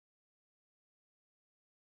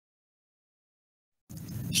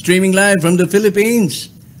Streaming live from the Philippines.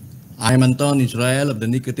 I'm Anton Israel of the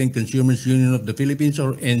Nicotine Consumers Union of the Philippines,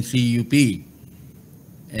 or NCUP.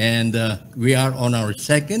 And we are on our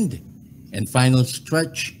second and final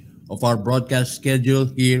stretch of our broadcast schedule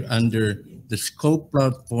here under the Scope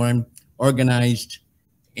platform, organized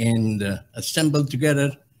and assembled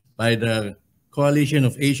together by the Coalition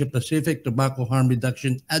of Asia Pacific Tobacco Harm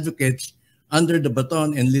Reduction Advocates under the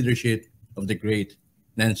baton and leadership of the great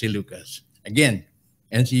Nancy Lucas. Again,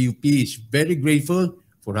 NCUP is very grateful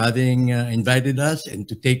for having invited us and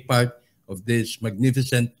to take part of this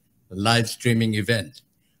magnificent live streaming event.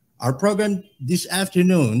 Our program this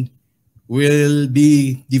afternoon is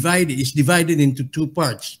divided into two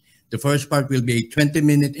parts. The first part will be a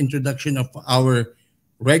 20-minute introduction of our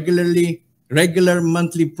regular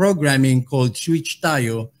monthly programming called Switch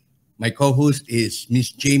Tayo. My co-host is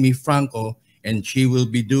Miss Jamie Franco, and she will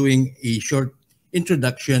be doing a short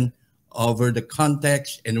introduction over the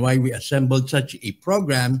context and why we assembled such a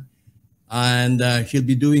program. And she'll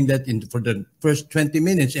be doing that for the first 20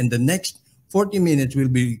 minutes. And the next 40 minutes will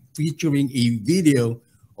be featuring a video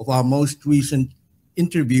of our most recent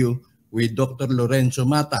interview with Dr. Lorenzo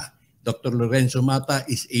Mata. Dr. Lorenzo Mata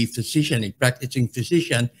is a physician, a practicing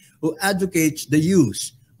physician who advocates the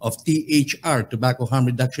use of THR, tobacco harm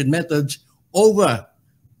reduction methods, over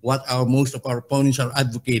what most of our opponents are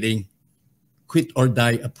advocating, quit or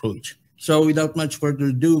die approach. So without much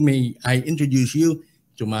further ado, may I introduce you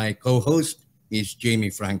to my co-host, Ms.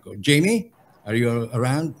 Jamie Franco. Jamie, are you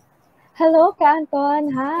around? Hello,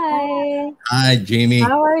 Canton. Hi. Hi, Jamie.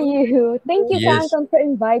 How are you? Thank you, Yes. Canton, for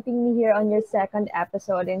inviting me here on your second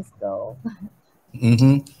episode in Scope.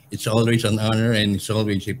 It's always an honor and it's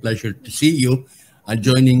always a pleasure to see you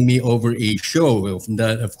joining me over a show.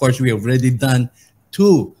 Of course, we have already done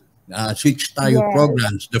two Switch Tayo Yes.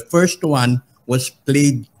 programs. The first one was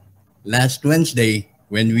played last Wednesday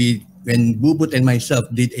when Bubut and myself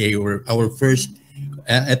did our first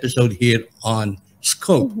episode here on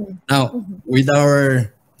Scope. Now,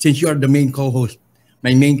 since you are the main co-host,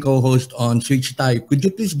 my main co-host on Switch Tayo, could you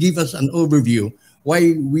please give us an overview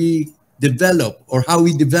why we develop or how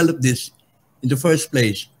we developed this in the first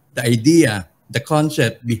place, the idea, the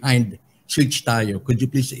concept behind Switch Tayo? Could you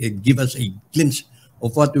please give us a glimpse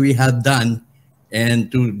of what we have done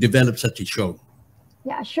and to develop such a show?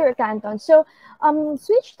 Yeah, sure, Canton. So,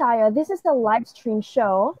 Switch Tayo, this is a live stream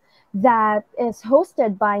show that is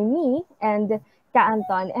hosted by me and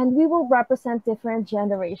Canton, and we will represent different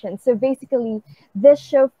generations. So basically, this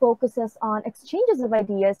show focuses on exchanges of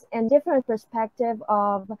ideas and different perspective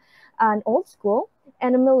of an old school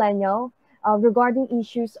and a millennial regarding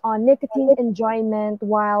issues on nicotine enjoyment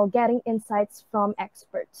while getting insights from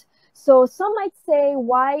experts. So some might say,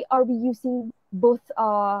 why are we using both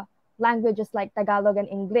languages like Tagalog and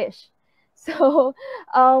English? So,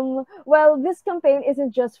 well, this campaign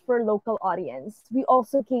isn't just for local audience. We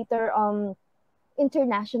also cater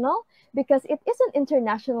international because it is an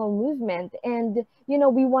international movement, and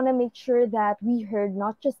we want to make sure that we heard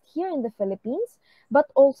not just here in the Philippines but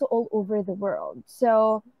also all over the world.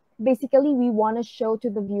 So basically, we want to show to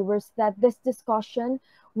the viewers that this discussion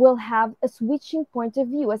will have a switching point of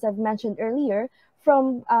view, as I've mentioned earlier,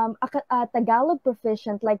 from a Tagalog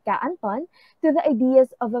proficient like Ka Anton to the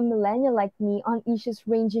ideas of a millennial like me on issues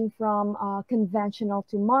ranging from conventional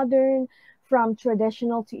to modern, from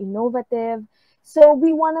traditional to innovative. So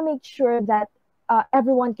we want to make sure that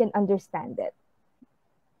everyone can understand it.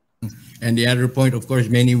 And the other point, of course,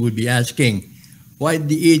 many would be asking, why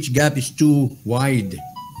the age gap is too wide?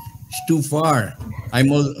 It's too far.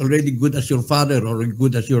 I'm already good as your father or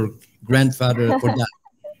good as your grandfather for that.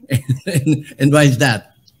 And why is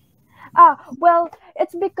that? Well,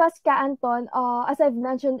 it's because, Ka Anton, as I've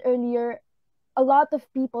mentioned earlier, a lot of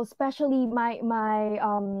people, especially my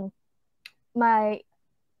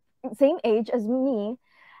same age as me,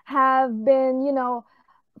 have been,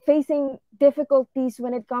 facing difficulties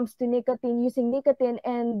when it comes to using nicotine,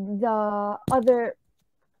 and the other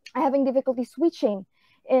having difficulty switching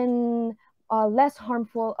in less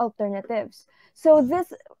harmful alternatives. So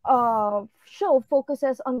this show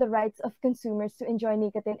focuses on the rights of consumers to enjoy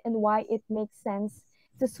nicotine and why it makes sense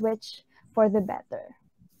to switch for the better.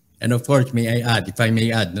 And of course, if I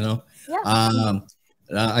may add, Yeah.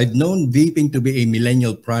 I've known vaping to be a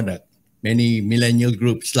millennial product. Many millennial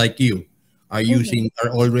groups like you are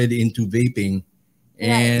already into vaping,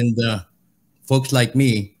 and folks like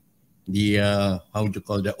me, the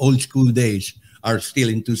old school days, are still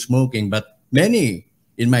into smoking. But many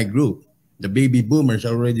in my group, the baby boomers,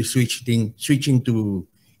 are already switching to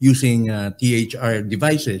using THR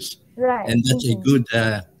devices, Right. and that's a good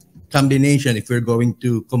combination if we're going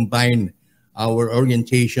to combine our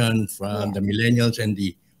orientation from Yeah. the millennials and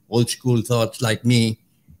the old school thoughts like me.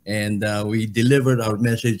 And we delivered our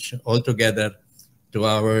message all together to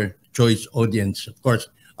our choice audience. Of course,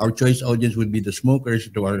 our choice audience would be the smokers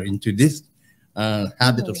who are into this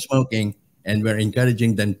habit of Mm-hmm. smoking, and we're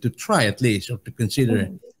encouraging them to try at least or to consider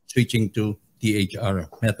Mm-hmm. switching to THR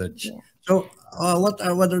methods. Yeah. So,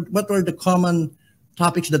 what were the common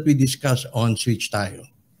topics that we discussed on Switch Tayo?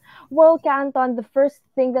 Well, Canton, the first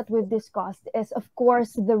thing that we've discussed is, of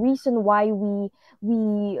course, the reason why we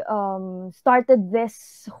started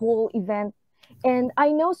this whole event. And I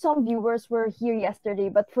know some viewers were here yesterday,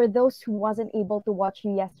 but for those who wasn't able to watch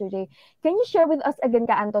you yesterday, can you share with us again,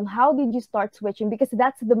 Anton, how did you start switching? Because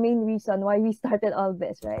that's the main reason why we started all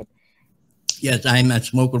this, right? Yes, I'm a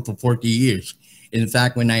smoker for 40 years. In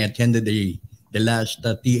fact, when I attended the last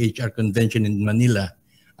THR convention in Manila,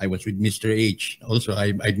 I was with Mr. H. Also,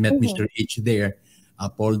 I met Mm-hmm. Mr. H there,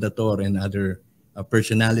 Paul Dator, and other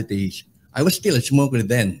personalities. I was still a smoker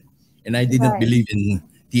then, and I didn't Right. believe in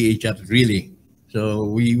THR really. So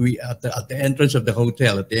we at the entrance of the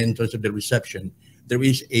hotel, at the entrance of the reception, there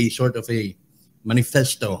is a sort of a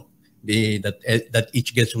manifesto that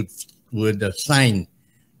each guest would sign,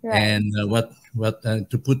 Right. and what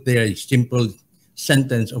to put there a simple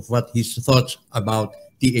sentence of what his thoughts about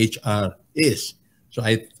THR is. So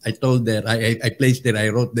I told there I placed there I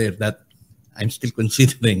wrote there that I'm still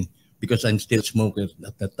considering because I'm still a smoker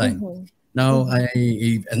at that time. Mm-hmm. Now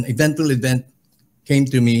Mm-hmm. an eventual event came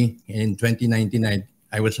to me in 2019.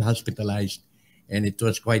 I was hospitalized, and it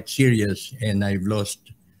was quite serious, and I've lost.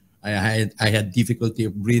 I had difficulty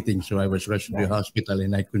of breathing, so I was rushed to the Right. hospital,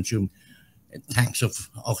 and I consumed tanks of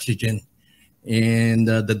oxygen. And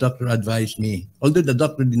the doctor advised me, although the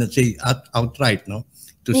doctor did not say outright, no,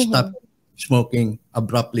 to stop Mm-hmm. smoking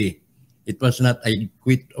abruptly. It was not a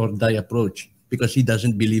quit or die approach because he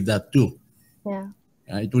doesn't believe that too. Yeah.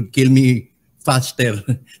 It would kill me faster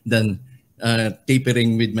than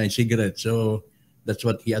tapering with my cigarette. So that's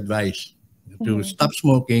what he advised, to Mm-hmm. stop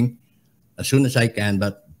smoking as soon as I can,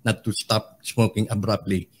 but not to stop smoking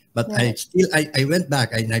abruptly. But Right. I went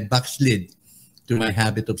back and I backslid to my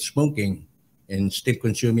habit of smoking and still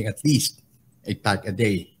consuming at least a pack a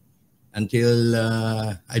day until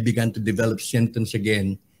I began to develop symptoms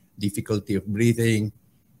again, difficulty of breathing,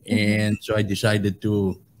 Mm-hmm. and so I decided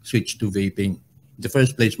to switch to vaping. In the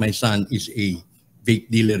first place, my son is a vape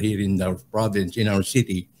dealer here in our province, in our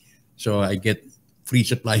city, so I get free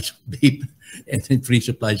supplies of vape and then free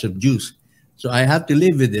supplies of juice. So I have to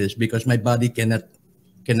live with this because my body cannot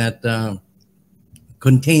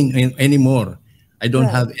contain anymore. I don't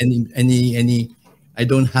Right. have any. I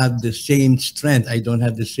don't have the same strength. I don't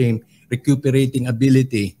have the same recuperating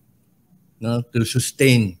ability, no, to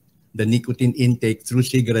sustain the nicotine intake through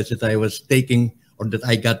cigarettes that I was taking or that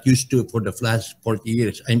I got used to for the last 40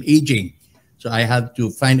 years. I'm aging, so I have to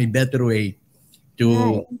find a better way to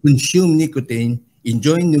Right. consume nicotine,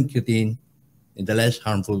 enjoy nicotine in the less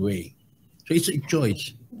harmful way. So it's a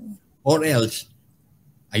choice, or else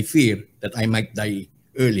I fear that I might die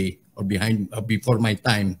early or behind or before my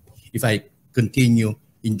time if I continue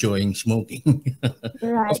enjoying smoking.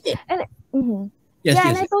 Right. Of course. And mhm. Yes,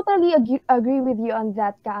 Yeah, and yes, I yes. totally agree with you on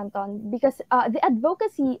that, Canton, because the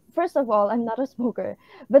advocacy, first of all, I'm not a smoker,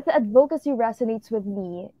 but the advocacy resonates with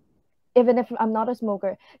me, even if I'm not a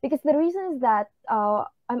smoker. Because the reason is that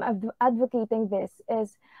I'm advocating this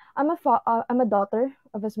is I'm a daughter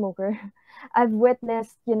of a smoker. I've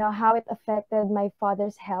witnessed, how it affected my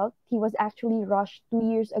father's health. He was actually rushed 2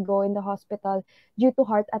 years ago in the hospital due to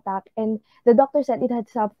heart attack, and the doctor said it had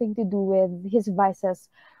something to do with his vices,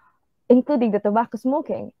 including the tobacco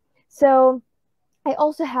smoking. So I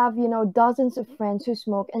also have, dozens of friends who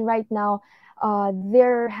smoke, and right now,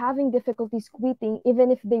 they're having difficulties quitting,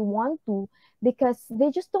 even if they want to, because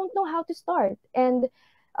they just don't know how to start, and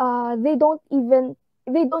they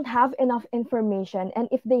don't have enough information, and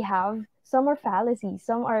if they have, some are fallacies,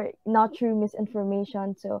 some are not true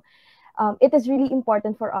misinformation. So it is really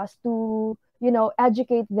important for us to,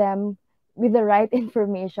 educate them with the right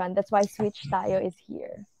information. That's why Switch Tayo is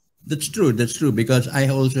here. That's true. That's true. Because I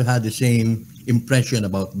also had the same impression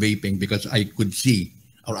about vaping because I could see,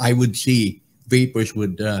 or I would see, vapors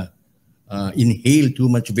would inhale too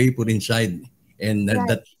much vapor inside, and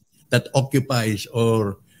Right. that occupies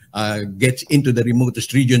or gets into the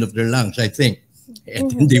remotest region of their lungs, I think, and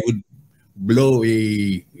then Mm-hmm. they would blow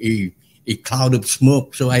a cloud of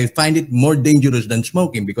smoke. So I find it more dangerous than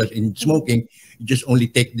smoking because in Mm-hmm. smoking you just only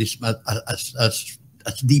take this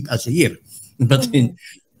as deep as here, but Mm-hmm.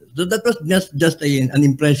 so that was just an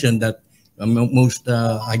impression that most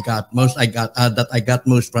I got most I got that I got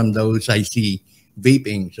most from those I see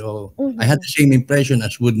vaping. So I had Mm-hmm. the same impression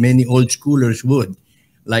as would many old schoolers would.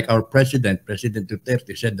 Like our President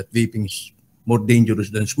Duterte said that vaping is more dangerous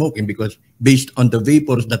than smoking because based on the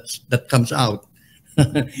vapors that comes out,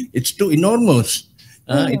 it's too enormous.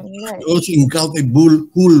 It Mm-hmm. Right. also engulf a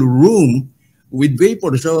whole room with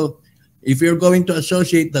vapor. So if you're going to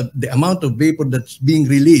associate the amount of vapor that's being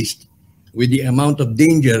released with the amount of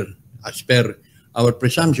danger as per our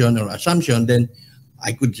presumption or assumption, then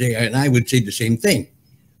I could say, and I would say the same thing.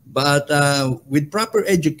 But with proper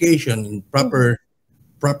education, Mm-hmm.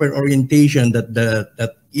 proper orientation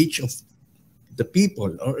that each of the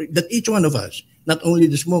people, or that each one of us, not only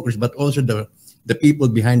the smokers but also the people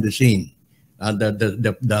behind the scene,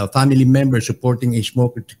 the family members supporting a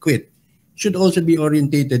smoker to quit, should also be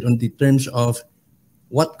orientated on the terms of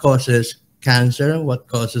what causes cancer, what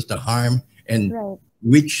causes the harm, and Right.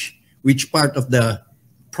 which part of the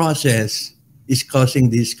process is causing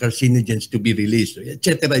these carcinogens to be released,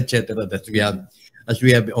 etc., etc. That we have, Mm-hmm. as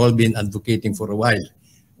we have all been advocating for a while.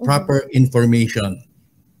 Mm-hmm. Proper information,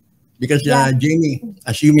 because Yeah. Jamie,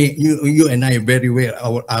 as you and I are very aware,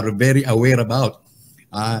 are very aware about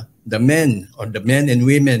the men and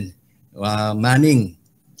women manning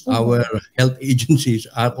our Mm-hmm. health agencies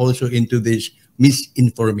are also into this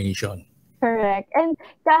misinformation. Correct. And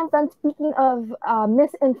Kantan, speaking of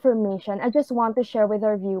misinformation, I just want to share with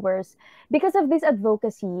our viewers, because of this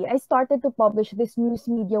advocacy, I started to publish this news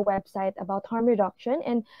media website about harm reduction,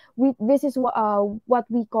 and this is what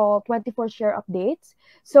we call 24 share updates.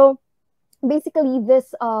 So basically,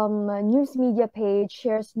 this news media page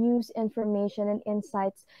shares news, information, and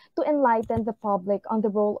insights to enlighten the public on the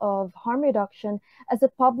role of harm reduction as a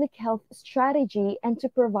public health strategy and to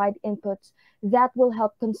provide inputs that will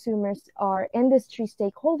help consumers, our industry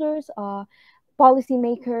stakeholders,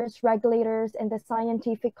 policymakers, regulators, and the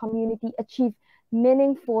scientific community achieve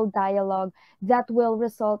meaningful dialogue that will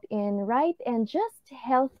result in right and just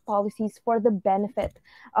health policies for the benefit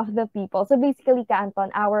of the people. So basically,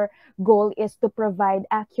 Canton, our goal is to provide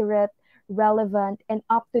accurate, relevant, and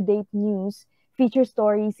up to date news, feature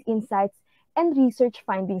stories, insights, and research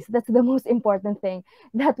findings. That's the most important thing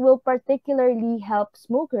that will particularly help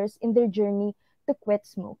smokers in their journey to quit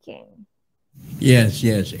smoking. Yes,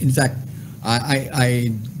 yes. In fact,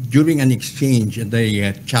 I during an exchange at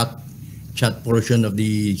the chat portion of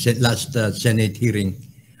the last Senate hearing,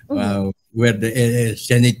 Mm-hmm, where the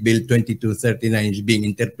Senate Bill 2239 is being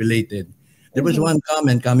interpolated, there was mm-hmm, one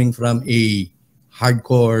comment coming from a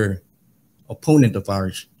hardcore opponent of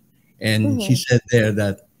ours, and she mm-hmm. said there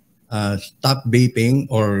that stop vaping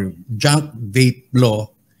or junk vape law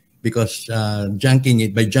because junking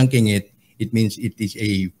it, it means it is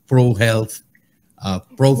a pro health,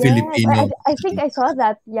 pro Yes, I, Filipino I I think I saw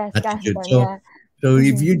that. Yes, attitude. Canton. So Yeah. so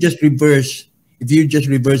Mm-hmm, if you just reverse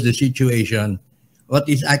the situation, what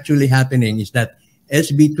is actually happening is that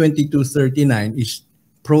SB 2239 is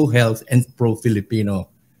pro health and pro Filipino,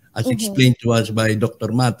 as mm-hmm, explained to us by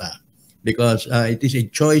Dr. Mata, because it is a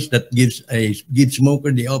choice that gives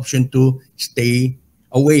smoker the option to stay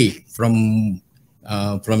away from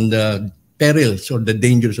the perils or the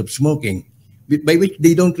dangers of smoking, by which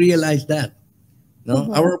they don't realize that. No,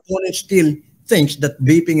 mm-hmm. our opponent still thinks that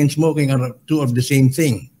vaping and smoking are two of the same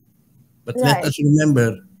thing. But let Right. us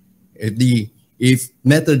remember, if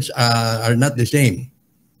methods are not the same,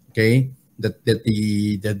 okay, that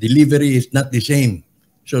the delivery is not the same,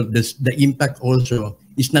 so the impact also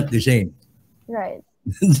is not the same. Right.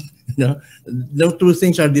 No, no two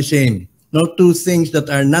things are the same. No two things that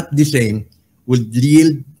are not the same will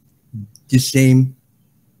yield the same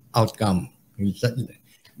outcome.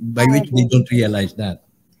 By I which they agree. don't realize that.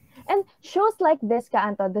 And shows like this,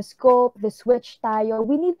 Kaanto, the scope, the switch tayo,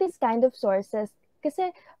 we need this kind of sources kasi,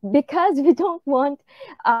 because we don't want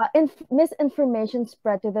misinformation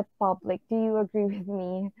spread to the public. Do you agree with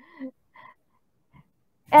me?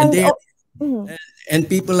 And And they oh, mhm. and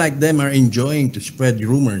people like them are enjoying to spread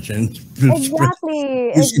rumors and to spread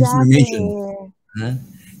Exactly, misinformation. exactly. Huh?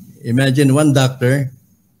 Imagine one doctor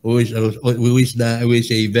who is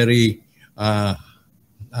a very uh,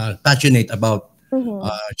 passionate about Mm-hmm.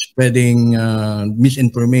 spreading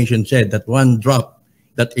misinformation said that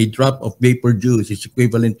a drop of vapor juice is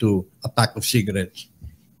equivalent to a pack of cigarettes.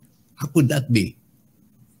 How could that be?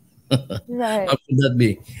 How Right. could that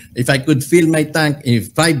be? If I could fill my tank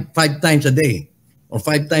five times a day, or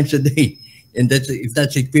 5 times a day, and if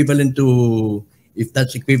that's equivalent to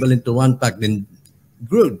one pack, then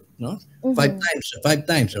good, no? Mm-hmm. Five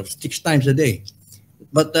times, or 6 times a day.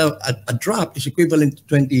 But a drop is equivalent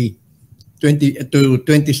to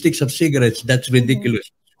 20 sticks of cigarettes. That's Mm-hmm.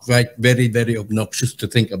 ridiculous. Right, very, very obnoxious to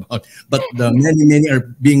think about. But many are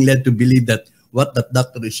being led to believe that what the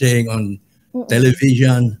doctor is saying on Mm-mm.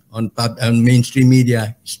 television, on mainstream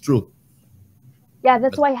media is true. Yeah,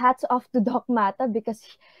 that's But why hats off to Doc Mata, because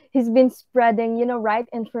he's been spreading, right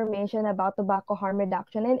information about tobacco harm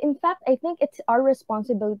reduction. And in fact, I think it's our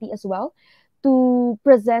responsibility as well to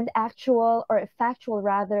present actual, or factual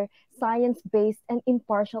rather, science-based and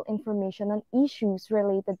impartial information on issues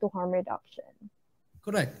related to harm reduction.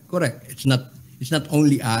 correct, correct. It's not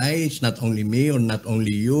only it's not only me, or not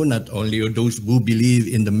only you, not only those who believe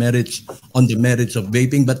in the merits of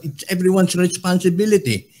vaping, but it's everyone's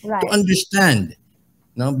responsibility to Right. understand.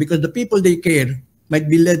 No, because the people they care might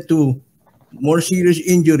be led to more serious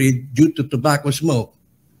injury due to tobacco smoke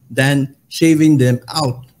than saving them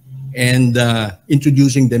out and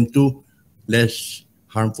introducing them to less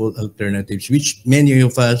harmful alternatives, which many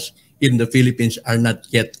of us in the Philippines are not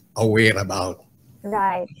yet aware about.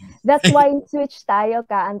 Right. That's why in Switch Tayo,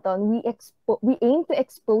 Ka Anton, we aim to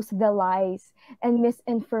expose the lies and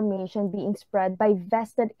misinformation being spread by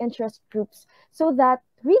vested interest groups, so that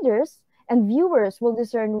readers and viewers will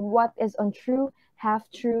discern what is untrue, half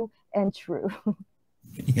true, and true.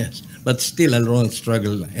 Yes, but still a long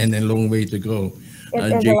struggle and a long way to go. It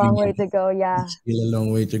is a long way Jamie, to go, yeah. it's still a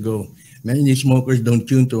long way to go. Many smokers don't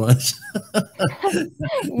tune to us.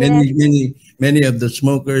 Yes. Many of the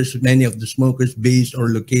smokers based or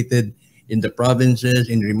located in the provinces,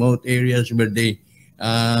 in remote areas where the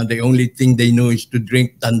only thing they know is to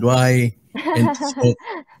drink tanduay and to smoke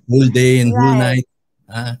whole day and whole Right. night,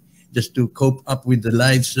 uh, just to cope up with the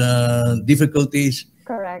life's difficulties.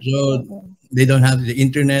 Correct. So Mm-mm. they don't have the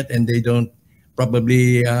internet, and they don't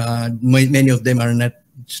probably many of them are not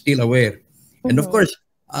still aware. And of Mm-hmm. course,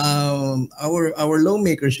 our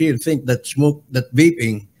lawmakers here think that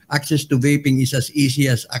vaping access to vaping is as easy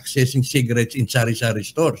as accessing cigarettes in sari-sari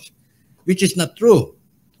stores, which is not true.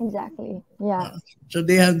 Exactly. Yeah. So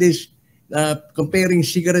they have this comparing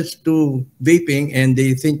cigarettes to vaping, and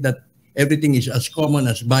they think that everything is as common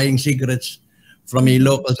as buying cigarettes from a Mm-hmm.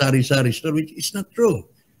 local sari-sari store, which is not true.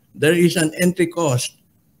 There is an entry cost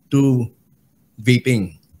to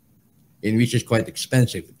vaping, in which is quite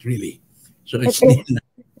expensive, really. So It it's is.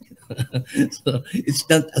 so it's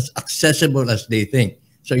not as accessible as they think.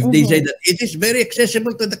 So if they say Mm-hmm. that it is very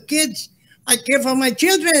accessible to the kids, I care for my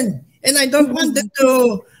children, and I don't want them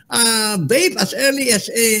to vape as early as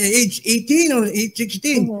age 18 or age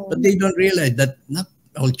 16. But Mm-hmm. they don't realize that not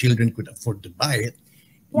all children could afford to buy it.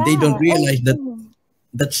 They don't Yeah. And realize that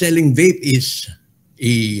mhm. selling vape is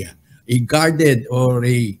a guarded, or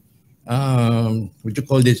a what you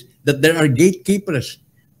call this, that there are gatekeepers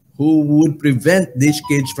who would prevent these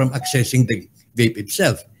kids from accessing the vape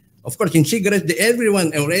itself. Of course, in cigarettes,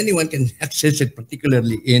 everyone or anyone can access it,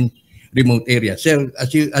 particularly in remote areas. So,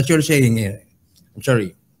 as you're saying, I'm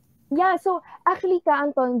sorry. Yeah, so actually, Ka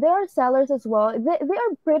Anton, there are sellers as well. They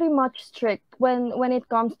are pretty much strict when it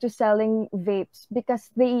comes to selling vapes, because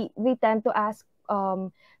they tend to ask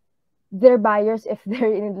their buyers if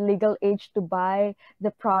they're in legal age to buy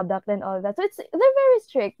the product and all that. So they're very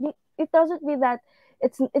strict. It doesn't mean that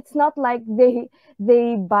it's not like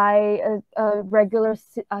they buy a regular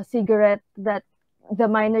cigarette that the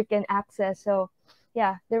minor can access. So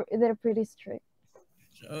yeah, they're pretty strict.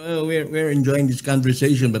 So we're enjoying this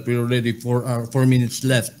conversation, but we're already 4 minutes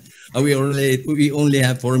left. We only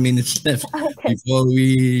have 4 minutes left Okay, before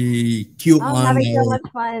we cue I'm on having so our much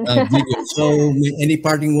fun. video. So, any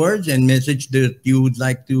parting words and message that you would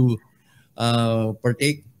like to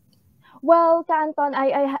partake? Well, Canton,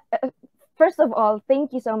 first of all,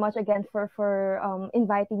 thank you so much again for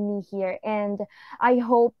inviting me here, and I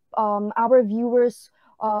hope our viewers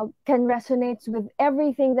can resonate with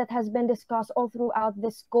everything that has been discussed all throughout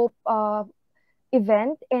this scope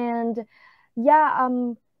event. And yeah,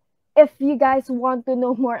 if you guys want to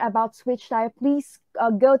know more about Switch Type, please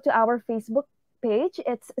go to our Facebook page.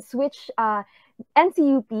 It's Switch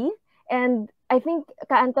NCUP. And I think,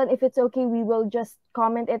 Ka Anton, if it's okay, we will just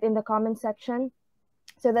comment it in the comment section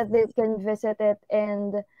so that they can visit it.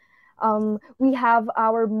 And we have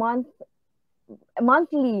our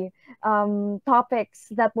monthly topics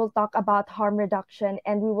that will talk about harm reduction,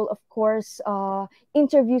 and we will of course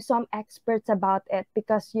interview some experts about it,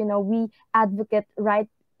 because we advocate right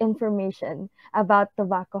information about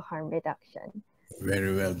tobacco harm reduction.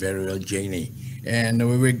 Very well, Janie. And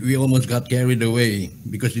we almost got carried away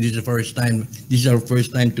because this is the first time. This is our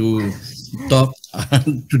first time to talk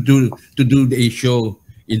to do a show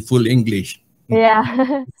in full English.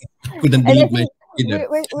 Yeah. Couldn't And I believe my think either.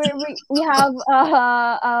 we have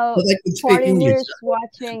But I could speak English. foreigners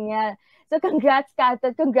watching. Yeah, so congrats, Kat,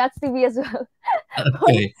 and congrats to me as well. for,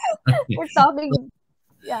 Okay. for talking.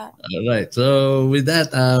 Yeah. All right. So with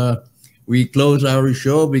that, we close our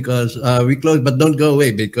show because we close, but don't go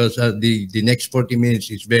away because the next 40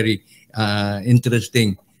 minutes is very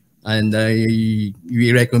interesting, and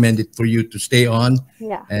we recommend it for you to stay on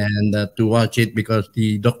Yeah. and to watch it because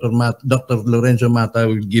the Dr. Lorenzo Mata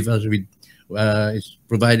will give us with is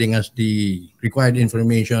providing us the required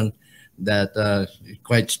information that is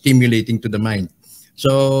quite stimulating to the mind.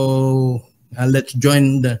 So let's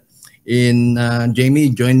join Jamie,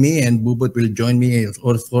 join me, and Bubot will join me, of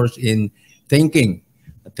course, in thanking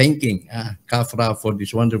Kafra for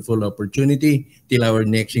this wonderful opportunity. Till our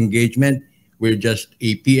next engagement, we're just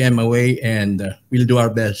a PM away, and we'll do our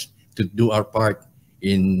best to do our part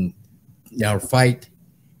in our fight,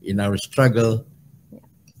 in our struggle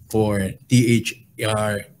for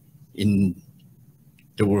THR in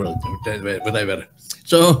the world, whatever.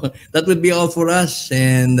 So that would be all for us,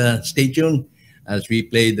 and stay tuned as we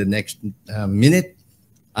play the next minute,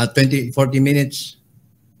 40 minutes,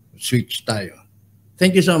 switch tayo.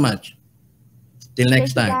 Thank you so much. Till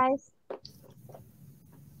next Thank you, time. guys.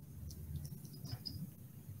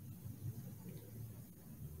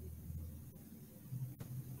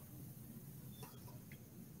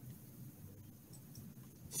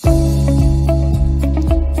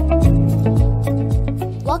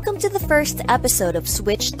 Welcome to the first episode of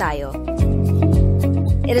Switch Tayo.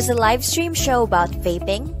 It is a live stream show about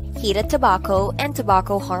vaping, heated tobacco, and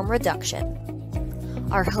tobacco harm reduction.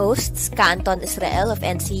 Our hosts, Anton Israel of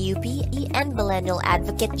NCUP and millennial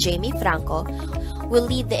advocate Jamie Franco, will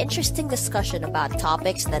lead the interesting discussion about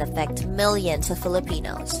topics that affect millions of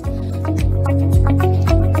Filipinos.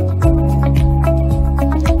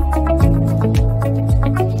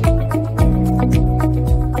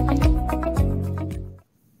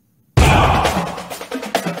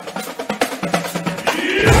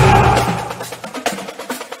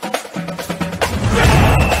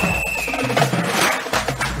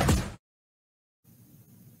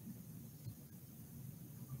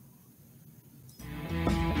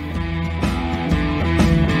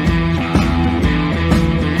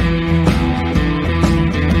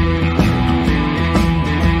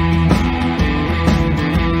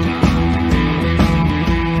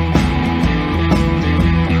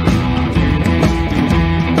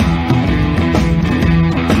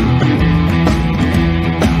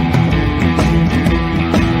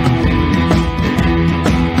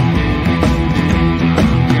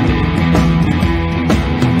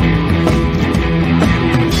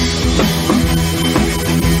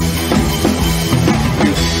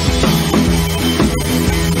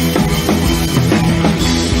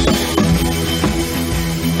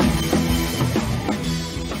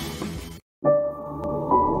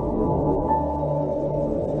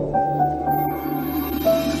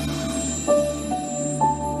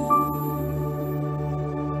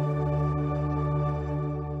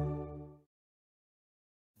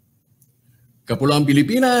 Kapulang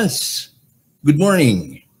Pilipinas, good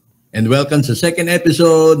morning and welcome sa second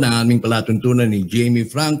episode ng aming palatuntunan ni Jamie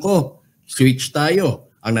Franco. Switch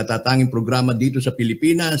Tayo, ang natatanging programa dito sa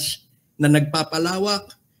Pilipinas na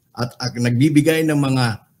nagpapalawak at nagbibigay ng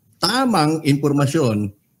mga tamang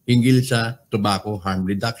impormasyon hinggil sa tobacco harm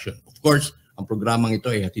reduction. Of course, ang programang ito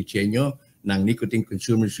ay hatid sa inyo ng Nicotine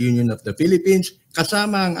Consumers Union of the Philippines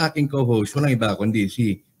kasama ang aking co-host, walang iba kundi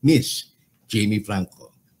si Miss Jamie Franco.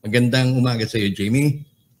 Magandang umaga sa iyo, Jamie.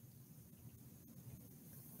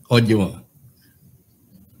 Audio mo.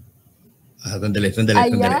 Sandali.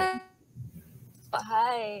 Ayan.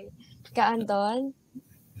 Hi, Ka-Anton.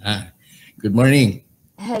 Good morning.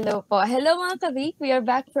 Hello po. Hello mga kabik. We are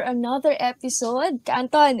back for another episode.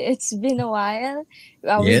 Ka-Anton, it's been a while.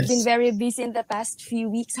 We've been very busy in the past few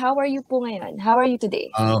weeks. How are you po ngayon? How are you today?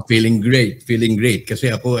 Feeling great. Kasi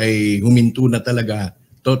ako ay huminto na talaga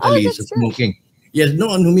totally sa smoking. Yes,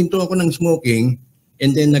 noon huminto ako ng smoking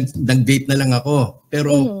and then nag-vape na lang ako.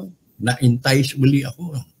 Pero na-entice uli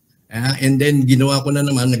ako. And then ginawa ko na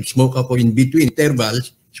naman, nag-smoke ako in between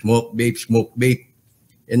intervals, smoke, vape.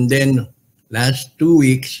 And then last 2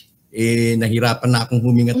 weeks, nahirapan na akong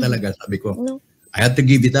huminga talaga. Sabi ko, I had to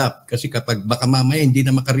give it up. Kasi kapag baka mamaya hindi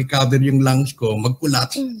na makarecover yung lungs ko,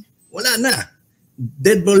 mag-collapse, wala na.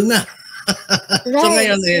 Dead ball na. So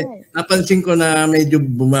ngayon, napansin ko na medyo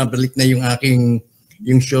bumabalik na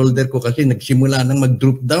yung shoulder ko kasi nagsimula nang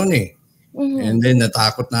mag-droop down eh. And then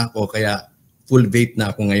natakot na ako kaya full vape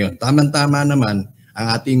na ako ngayon. Tama-tama naman ang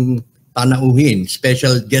ating panauhin.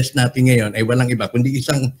 Special guest natin ngayon ay walang iba kundi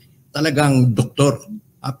isang talagang doktor,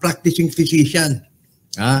 practicing physician.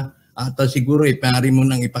 At siguro pari mo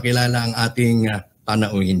nang ipakilala ang ating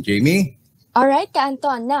panauhin, Jamie. All right,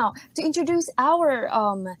 Anton. Now, to introduce our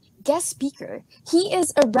guest speaker. He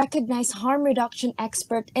is a recognized harm reduction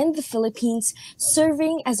expert in the Philippines,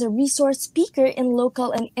 serving as a resource speaker in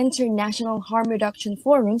local and international harm reduction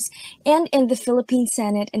forums and in the Philippine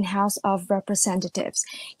Senate and House of Representatives.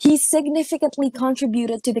 He significantly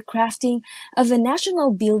contributed to the crafting of a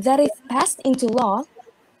national bill that, if passed into law,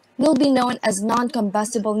 will be known as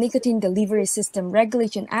Non-Combustible Nicotine Delivery System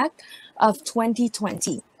Regulation Act of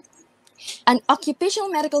 2020. An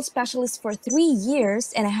occupational medical specialist for 3.5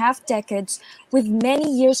 years decades, with many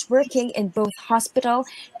years working in both hospital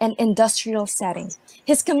and industrial setting.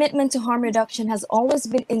 His commitment to harm reduction has always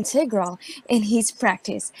been integral in his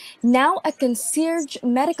practice. Now a concierge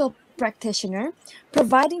medical practitioner,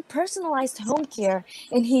 providing personalized home care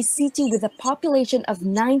in his city with a population of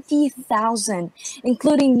 90,000,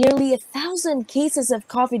 including nearly 1,000 cases of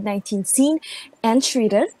COVID-19 seen and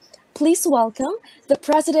treated. Please welcome the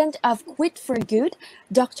president of Quit for Good,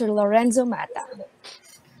 Dr. Lorenzo Mata.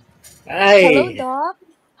 Hello, Hi. Doc.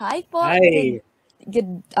 Hi po. Hi.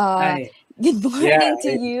 Good Hi. good Yeah. morning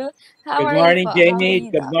to you. How Good are you morning, po? How are Jamie.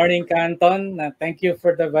 you, Good Doc? morning, Anton. Thank you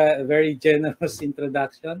for the very generous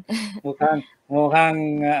introduction.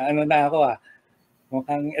 Mukhang ano na ako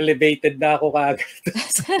Mukhang elevated na ako kaagad.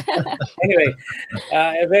 Anyway,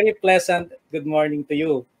 a very pleasant good morning to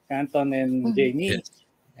you, Anton and Jamie, Yes.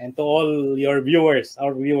 and to all your viewers,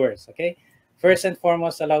 our viewers, okay? First and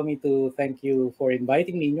foremost, allow me to thank you for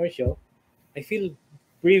inviting me in your show. I feel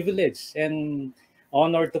privileged and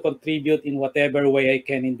honored to contribute in whatever way I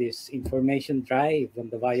can in this information drive on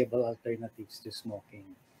the viable alternatives to smoking.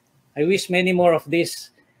 I wish many more of this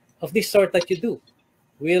sort that you do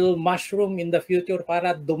will mushroom in the future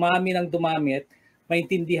para dumami ng dumami at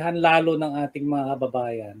maintindihan lalo ng ating mga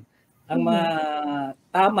kababayan ang mga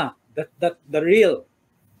tama, that the real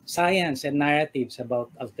science and narratives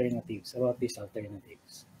about these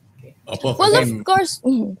alternatives. Okay. Opo, Well, of kasi, course,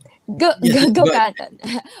 go yes, go go ahead. Katon.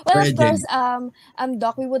 Well, of Ahead, course, Jamie.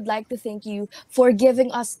 Doc, we would like to thank you for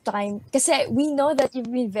giving us time. Kasi we know that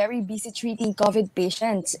you've been very busy treating COVID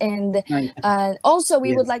patients, and also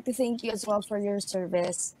we would Yes. like to thank you as well for your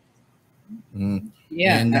service.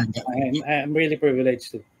 Yeah, And, I'm really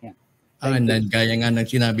privileged too. Yeah. and then, gaya nga ng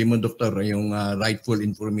sinabi mo, Doktor, yung rightful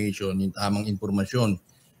information, yung tamang informasyon,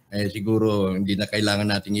 siguro hindi na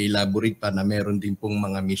kailangan natin i-elaborate pa na meron din pong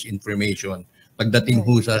mga misinformation pagdating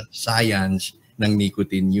ho sa science ng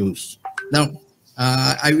nicotine use. Now,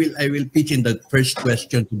 I will pitch in the first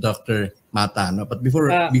question to Dr. Mata. No? But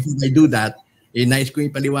before I do that, nais ko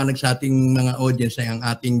ipaliwanag sa ating mga audience na ang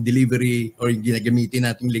ating delivery or ginagamitin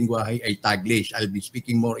nating lingwahe ay Taglish. I'll be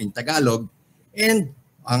speaking more in Tagalog, and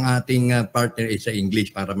ang ating partner ay sa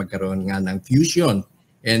English para magkaroon nga ng fusion.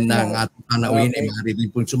 And ang ating panauhin ay maaari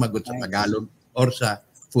din pong sumagot sa Tagalog or sa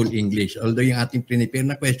full English. Although yung ating prepare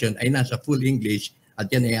na question ay nasa full English at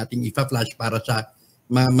yan ay ating ipa-flash para sa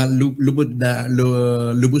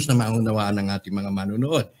lubos na maunawaan ng ating mga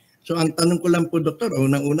manunood. So ang tanong ko lang po, Doktor,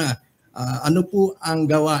 unang-una, ano po ang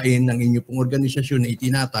gawain ng inyo pong organisasyon na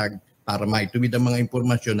itinatag para maituwid ang mga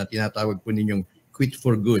impormasyon na tinatawag po ninyong Quit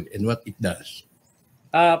for Good and what it does?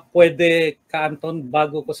 Pwede, Anton,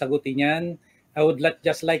 bago ko sagutin yan, I would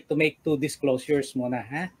just like to make 2 disclosures muna,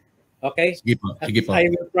 ha? Okay? Sige po, sige po. I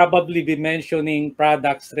will probably be mentioning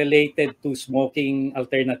products related to smoking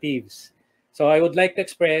alternatives. So I would like to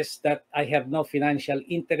express that I have no financial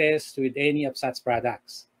interest with any of such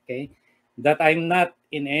products, okay? That I'm not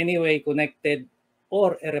in any way connected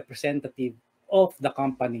or a representative of the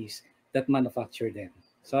companies that manufacture them.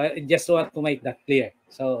 So I just want to make that clear.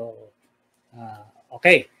 So,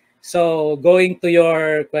 okay. So going to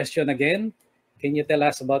your question again, can you tell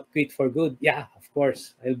us about Quit for Good? Yeah, of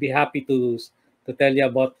course. I'll be happy to tell you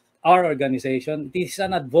about our organization. This is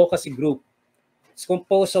an advocacy group. It's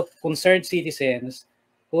composed of concerned citizens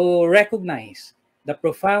who recognize the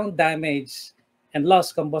profound damage and loss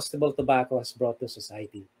combustible tobacco has brought to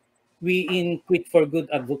society. We in Quit for Good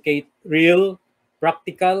advocate real,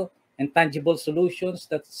 practical, and tangible solutions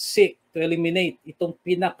that seek to eliminate itong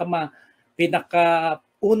pinakauna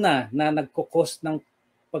na nagkukos ng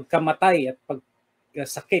pagkamatay at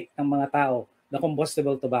sakit ng mga tao, the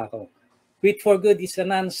combustible tobacco. Quit for Good is a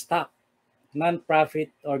non-stock,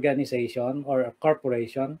 non-profit organization or a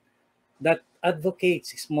corporation that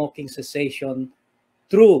advocates smoking cessation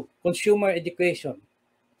through consumer education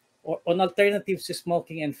or on alternatives to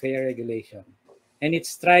smoking and fair regulation. And it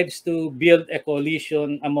strives to build a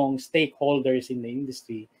coalition among stakeholders in the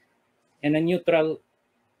industry and a neutral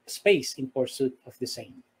space in pursuit of the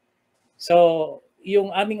same. So,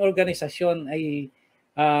 yung aming organisasyon ay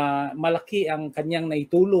malaki ang kanyang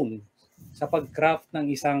naitulong sa pag-craft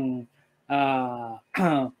ng isang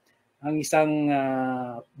ang isang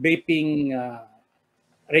vaping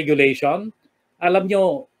regulation. Alam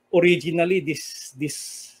nyo, originally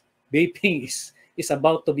this vaping is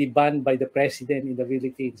about to be banned by the president in the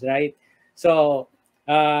Philippines, right? So,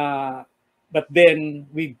 but then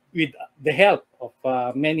with the help of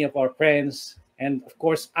many of our friends and of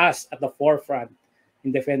course us at the forefront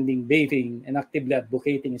in defending vaping and actively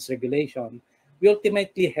advocating its regulation, we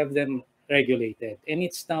ultimately have them regulated, and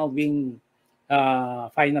it's now being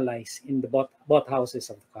finalized in the both houses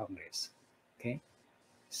of the Congress. Okay,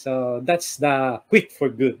 so that's the quit for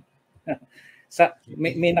good.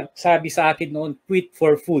 May nagsabi sa akin noon, quit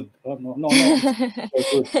for food. Oh, no, it's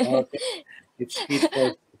for good. Okay. It's quit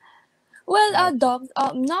for. Well,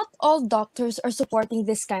 not all doctors are supporting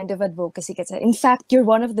this kind of advocacy. Kasi in fact, you're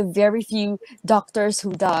one of the very few doctors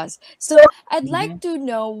who does. So I'd like to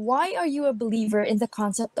know, why are you a believer in the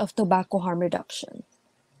concept of tobacco harm reduction?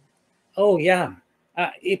 Oh, yeah.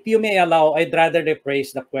 If you may allow, I'd rather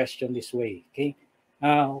rephrase the question this way. Okay.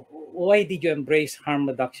 Why did you embrace harm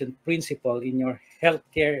reduction principle in your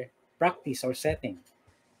healthcare practice or setting?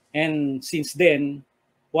 And since then,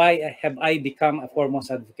 why have I become a foremost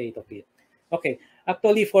advocate of it? Okay,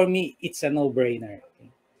 actually for me, it's a no-brainer.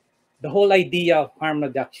 Okay? The whole idea of harm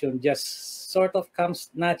reduction just sort of comes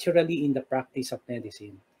naturally in the practice of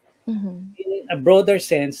medicine. In a broader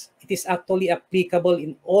sense, it is actually applicable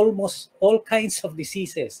in almost all kinds of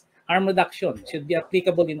diseases. Harm reduction should be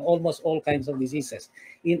applicable in almost all kinds of diseases,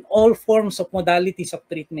 in all forms of modalities of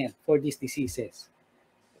treatment for these diseases.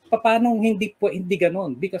 Paano hindi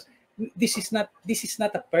ganon? Because this is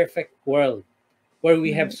not a perfect world where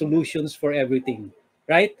we have solutions for everything,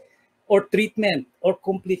 right? Or treatment or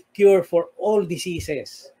complete cure for all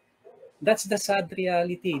diseases. That's the sad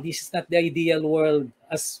reality. This is not the ideal world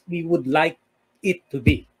as we would like it to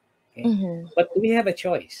be. Okay? But we have a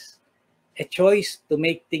choice to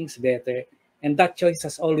make things better, and that choice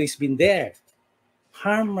has always been there.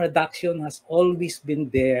 Harm reduction has always been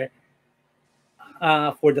there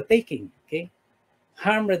for the taking. Okay,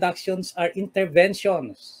 harm reductions are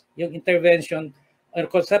interventions. Yung intervention or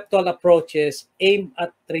conceptual approaches aim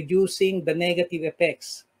at reducing the negative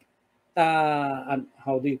effects.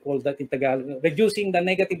 How do you call that in Tagalog? Reducing the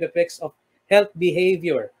negative effects of health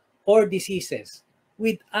behavior or diseases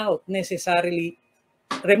without necessarily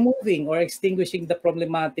removing or extinguishing the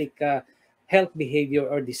problematic health behavior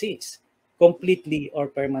or disease completely or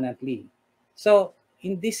permanently. So,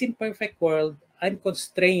 in this imperfect world, I'm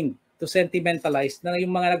constrained to sentimentalize na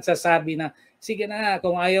yung mga nagsasabi na, sige na,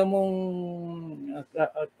 kung ayaw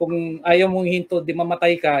mong hinto, di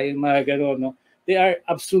mamatay ka, yung mga gano'n, no? They are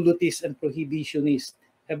absolutists and prohibitionists,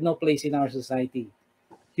 have no place in our society.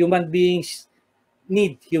 Human beings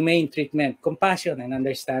need humane treatment, compassion, and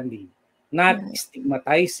understanding, not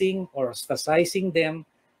stigmatizing or ostracizing them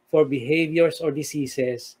for behaviors or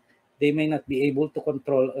diseases they may not be able to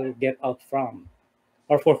control or get out from,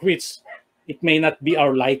 or for which it may not be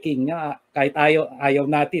our liking. Kahit ayaw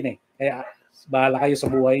natin eh. Kaya bahala kayo sa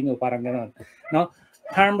buhay nyo, parang gano'n. No?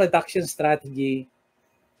 Harm reduction strategy,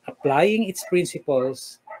 applying its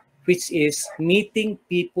principles, which is meeting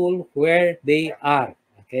people where they are,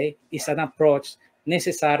 okay, is an approach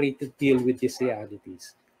necessary to deal with these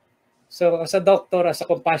realities. So as a doctor, as a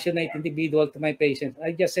compassionate individual to my patients,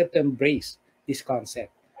 I just have to embrace this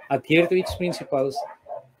concept, adhere to its principles,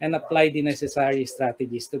 and apply the necessary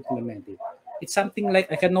strategies to implement it. It's something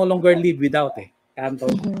like I can no longer live without eh.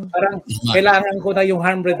 Anton. Parang kailangan ko na yung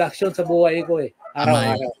harm reduction sa buhay ko eh.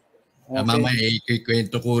 Araw-araw. Okay. Mamaya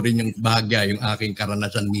ikikwento ko rin yung bahagya, yung aking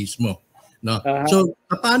karanasan mismo. No? So,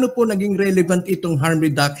 paano po naging relevant itong harm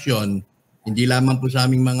reduction, hindi lamang po sa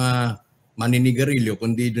aming mga maninigarilyo,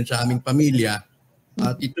 kundi dun sa aming pamilya?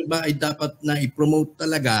 At ito ba ay dapat na i-promote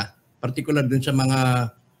talaga, particular dun sa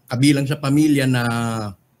mga kabilang sa pamilya na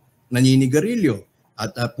naninigarilyo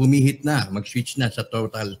at pumihit na, mag-switch na sa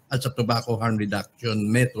sa tobacco harm reduction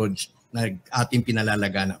methods na ating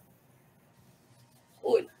pinalalaganap?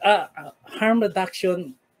 Harm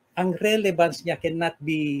reduction, ang relevance niya cannot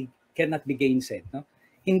be gainsaid, no?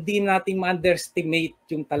 Hindi natin ma-underestimate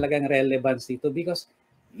yung talagang relevance dito, because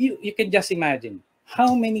you can just imagine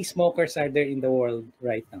how many smokers are there in the world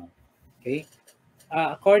right now. Okay,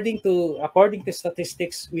 according to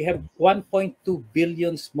statistics, we have 1.2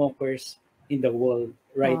 billion smokers in the world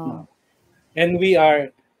right now, and we are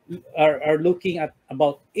looking at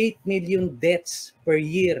about 8 million deaths per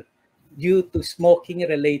year due to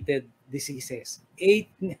smoking-related diseases.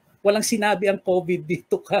 Walang sinabi ang COVID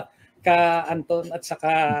dito ka Anton at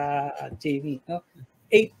saka Jamie. No?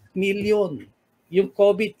 8 million. Yung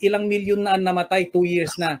COVID, ilang milyon na namatay, 2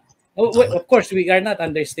 years na. Of course, we are not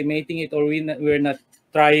underestimating it, or we're not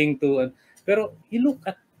trying to, pero you look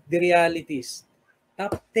at the realities.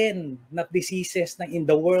 Top 10 na diseases na in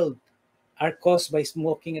the world are caused by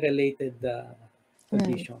smoking-related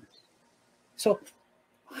conditions. So,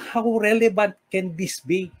 how relevant can this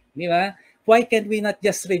be? Di ba? Why can we not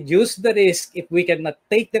just reduce the risk if we cannot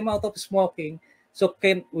take them out of smoking? So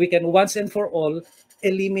we can once and for all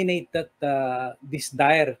eliminate that these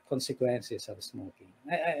dire consequences of smoking.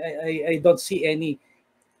 I don't see any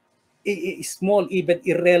small, even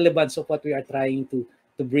irrelevance of what we are trying to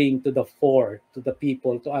bring to the fore to the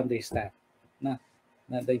people to understand na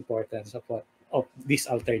the importance of these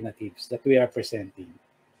alternatives that we are presenting.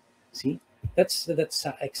 See, that's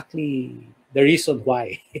exactly the reason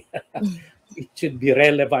why it should be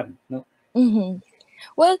relevant, no? Mm-hmm.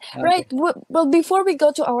 Well, right. Well, before we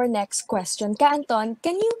go to our next question, Anton,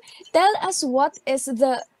 can you tell us what is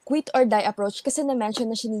the quit or die approach? Kasi na-mention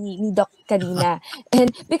na siya ni Doc kanina. And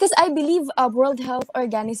because I believe World Health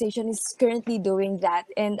Organization is currently doing that,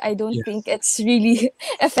 and I don't think it's really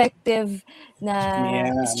effective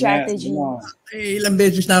na strategy. Ilang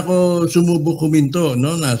beses na ako sumubok huminto,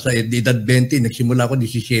 no? Nasa edad 20, nagsimula ako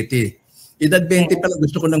 17. Edad 20 pala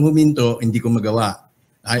gusto ko nang huminto, hindi ko magawa.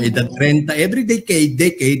 Edad 30, every decade,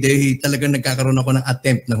 talagang nagkakaroon ako ng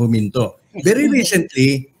attempt na huminto. Very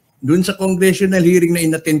recently, doon sa congressional hearing na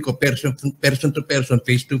inattend ko, person to person,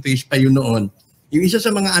 face to face pa yun noon, yung isa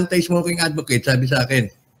sa mga anti-smoking advocate sabi sa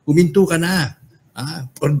akin, huminto ka na.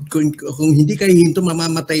 Or kung hindi ka hihinto,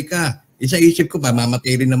 mamamatay ka. Isa isip ko,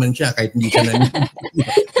 mamamatay rin naman siya kahit hindi siya nangyayari.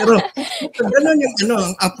 Pero gano'n yung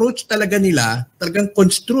ang approach talaga nila, talagang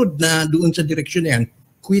construed na doon sa direksyon na yan,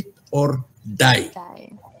 quit or die.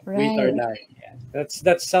 Right. Quit or die. Yeah.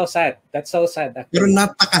 That's so sad. That's so sad. Actually. Pero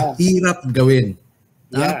napakahirap gawin.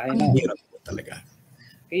 Yeah, I know. Hirap talaga.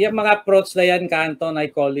 Kaya mga approach na yan, Anton,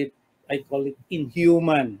 I call it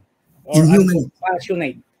inhuman or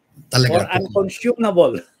uncompassionate or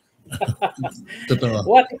unconsumable. Totoo.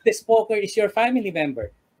 What if the smoker is your family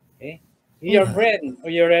member? Okay? Your friend or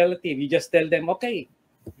your relative, you just tell them, okay,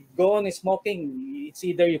 go on smoking. It's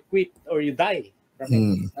either you quit or you die from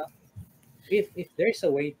it. No? If there's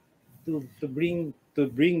a way to bring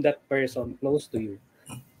that person close to you,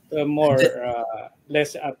 to a more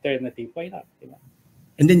less alternative, why not? Diba?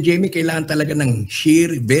 And then Jamie, kailangan talaga ng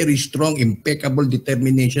sheer, very strong, impeccable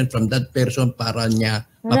determination from that person para niya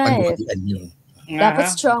mapagwalian yun.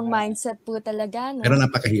 Dapat strong mindset po talaga, no? Pero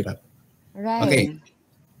napakahirap. Right. Okay.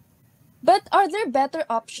 But are there better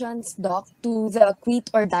options, Doc, to the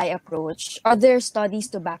quit or die approach? Are there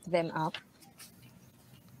studies to back them up?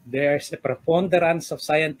 There's a preponderance of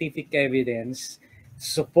scientific evidence to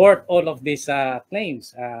support all of these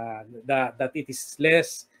claims that it is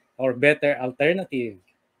less or better alternative.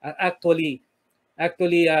 Actually,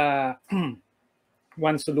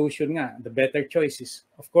 one solution nga, the better choice is,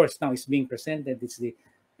 of course, now is being presented. It's the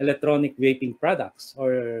electronic vaping products,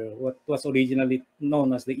 or what was originally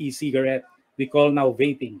known as the e-cigarette. We call now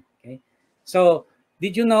vaping. Okay, so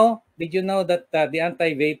did you know that the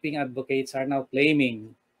anti-vaping advocates are now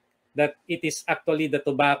claiming that it is actually the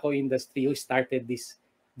tobacco industry who started this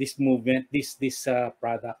movement, this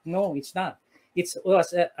product? No, it's not. It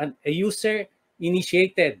was a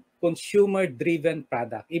user-initiated, consumer-driven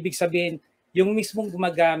product. Ibig sabihin, yung mismong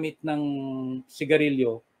gumagamit ng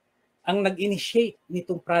sigarilyo ang nag-initiate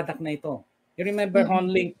nitong product na ito. You remember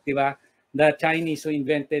Honlink, di ba? The Chinese who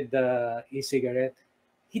invented the e-cigarette.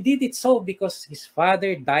 He did it so because his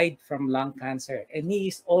father died from lung cancer, and he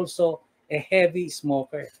is also a heavy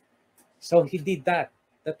smoker. So he did that.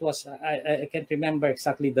 That was, I can't remember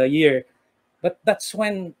exactly the year, but that's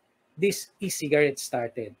when this e-cigarette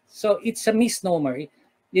started. So it's a misnomer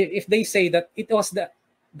if they say that it was the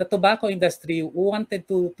tobacco industry who wanted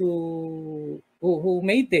who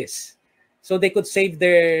made this, so they could save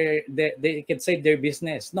their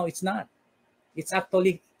business. No, it's not. It's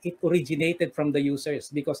actually, it originated from the users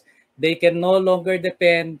because they can no longer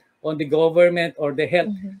depend on the government or the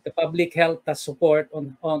health, the public health support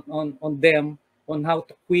on them on how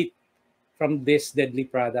to quit from this deadly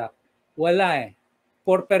product. Wala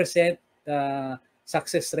 4%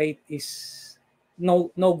 success rate is no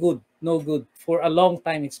good. For a long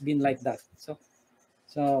time, it's been like that. So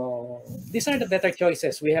these are the better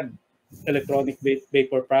choices. We have electronic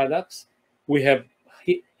vapor products. We have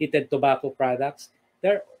heated tobacco products.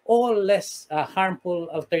 They're all less harmful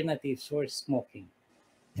alternatives for smoking.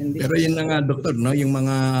 Pero yun na nga, Doktor, no? Yung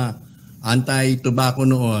mga anti-tobacco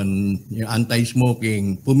noon, yung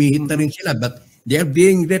anti-smoking, pumihit na rin sila, but they are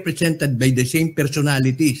being represented by the same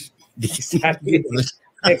personalities. Exactly.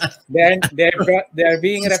 They're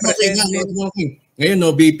being represented. Ngayon,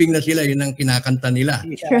 no, vaping na sila, yun ang kinakanta nila.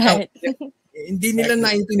 Right. hindi nila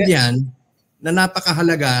naintindihan na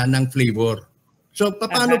napakahalaga ng flavor. So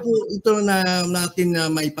paano po ito na natin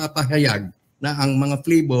maipapahayag na ang mga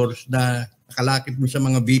flavors na nakalakip mo sa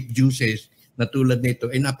mga vape juices na tulad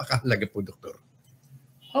nito ay napakahalaga po, Doktor?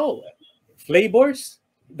 Oh, flavors.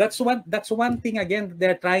 That's one thing again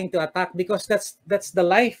they're trying to attack, because that's the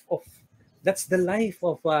life of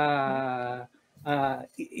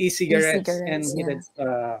e-cigarettes and heated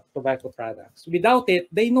tobacco products. Without it,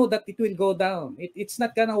 they know that it will go down. It's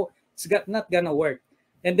not gonna work,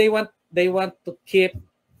 and they want to keep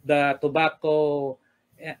the tobacco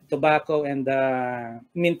and the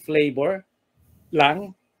mint flavor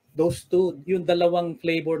lang. Those two, yung dalawang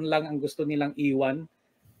flavor lang ang gusto nilang iwan.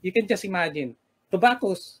 You can just imagine,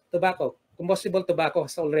 tobacco, combustible tobacco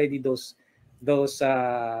has already those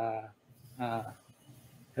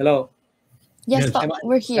hello. Yes,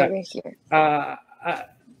 we're here.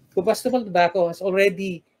 Combustible tobacco has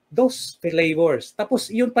already those flavors.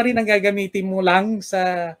 Tapos yun pa rin ang gagamitin mo lang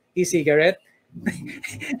sa e-cigarette.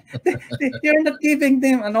 You're not giving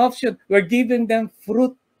them an option. We're giving them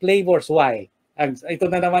fruit flavors. Why? Ito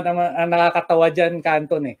na naman ang nakakatawa dyan,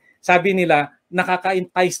 Anton. Sabi nila,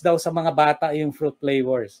 nakaka-entice daw sa mga bata yung fruit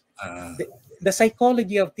flavors. The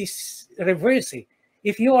psychology of this reverse.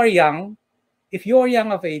 If you are young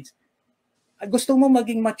of age, gusto mo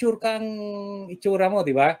maging mature kang itsura mo,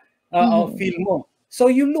 di ba? Feel mo. So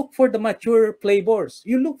you look for the mature flavors.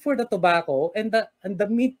 You look for the tobacco and the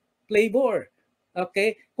meat flavor.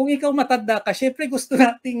 Okay? Kung ikaw matanda ka, syempre gusto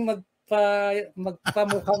nating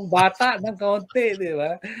magpamukhang bata ng kaunti, di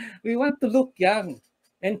ba? We want to look young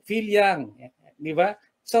and feel young, di ba?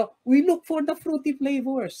 So we look for the fruity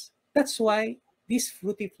flavors. That's why these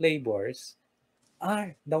fruity flavors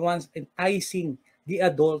are the ones enticing the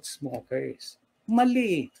adult smokers.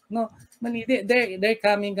 Mali, no? Mali. They're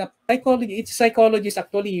coming up. Psychology, it's psychologist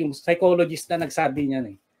actually, yung psychologist na nagsabi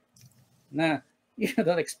niyan na you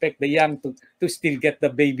don't expect the young to still get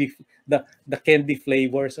the candy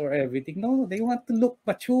flavors or everything. No, they want to look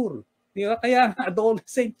mature. Di ba? Kaya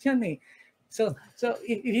adolescent yan . So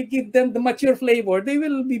if you give them the mature flavor, they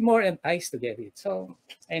will be more enticed to get it. So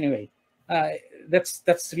anyway, that's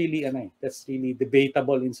really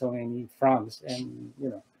debatable in so many fronts, and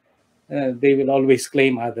they will always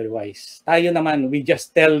claim otherwise. Tayo naman, we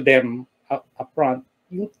just tell them upfront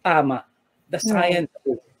yung tama, the science,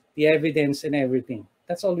 the evidence and everything.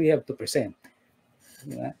 That's all we have to present.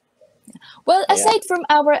 Yeah. Well, aside from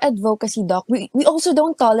our advocacy, Doc, we also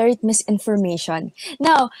don't tolerate misinformation.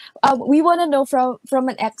 Now, we want to know from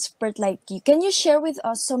an expert like you, can you share with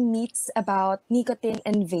us some myths about nicotine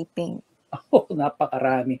and vaping? Oh,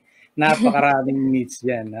 napakaraming myths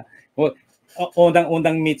yan.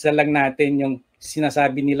 Unang myths lang natin yung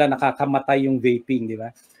sinasabi nila nakakamatay yung vaping, di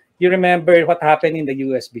ba? You remember what happened in the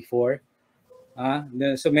US before?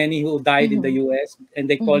 So many who died in the US, and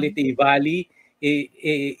they call it e-valley,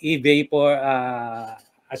 e-vapor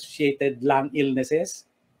associated lung illnesses,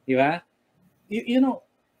 di ba? You know,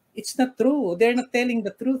 it's not true. They're not telling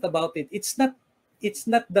the truth about it. It's not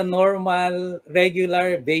the normal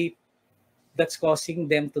regular vape that's causing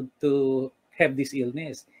them to have this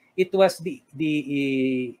illness. It was the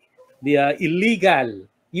illegal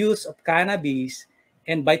use of cannabis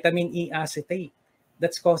and vitamin E acetate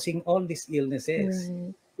that's causing all these illnesses.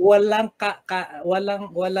 Walang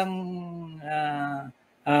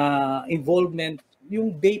involvement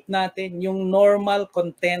yung vape natin, yung normal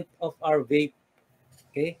content of our vape.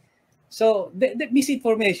 Okay? So, the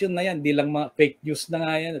misinformation na yan, di lang mga fake news na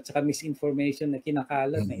nga yan, at saka misinformation na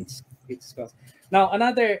kinakalat na it's caused. Now,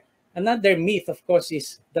 another myth, of course,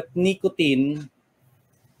 is that nicotine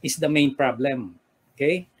is the main problem.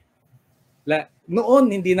 Okay?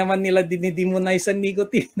 Noon, hindi naman nila dinidemonize ang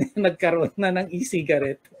nicotine. Nagkaroon na ng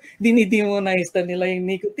e-cigarette. Dinidemonize na nila yung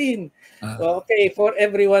nicotine. Okay, for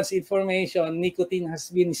everyone's information, nicotine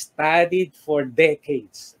has been studied for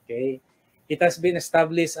decades. Okay? It has been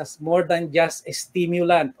established as more than just a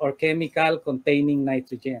stimulant or chemical containing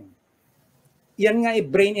nitrogen. Yan nga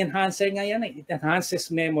brain enhancer nga yan. It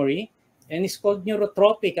enhances memory and is called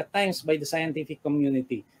neurotropic at times by the scientific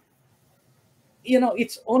community.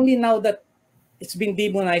 It's only now that it's been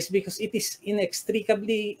demonized because it is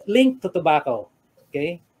inextricably linked to tobacco.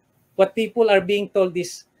 Okay? What people are being told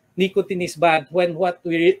is nicotine is bad when what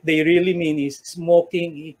they really mean is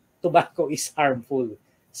smoking tobacco is harmful.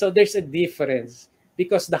 So there's a difference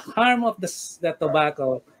because the harm of the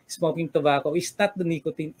tobacco, smoking tobacco, is not the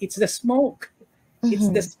nicotine, it's the smoke. It's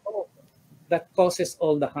the smoke that causes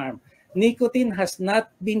all the harm. Nicotine has not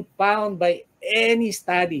been found by any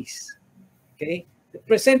studies. Okay?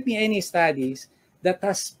 Present me any studies that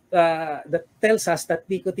tells us that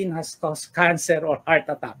nicotine has caused cancer or heart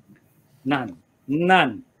attack. None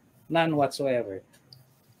whatsoever.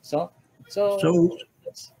 So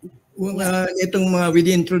itong mga with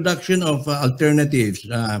the introduction of alternatives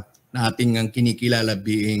na ating ang kinikilala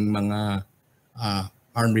being mga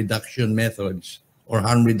harm reduction methods or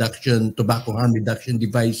tobacco harm reduction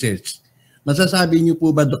devices. Masasabi niyo po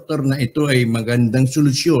ba, Doktor, na ito ay magandang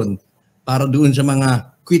solusyon para doon sa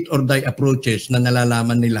mga quit or die approaches na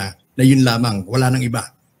nalalaman nila na yun lamang, wala nang iba?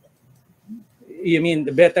 You mean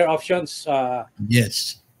the better options?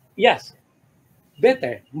 Yes. Yes.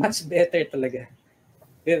 Better. Much better talaga.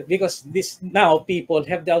 Because now people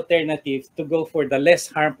have the alternative to go for the less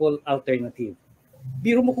harmful alternative.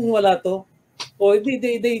 Biro mo kung wala to,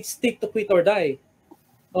 they stick to quit or die.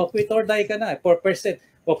 Quit or die ka na, 4%.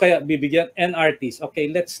 O kaya bibigyan NRTs. Okay,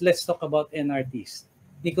 let's talk about NRTs.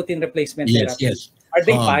 Nicotine replacement therapy. Yes. Are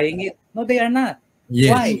they buying it? No, they are not.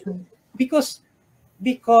 Yes. Why? Because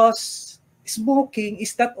smoking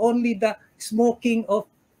is not only the smoking of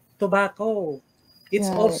tobacco. It's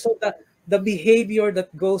also the behavior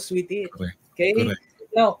that goes with it. Okay? Correct.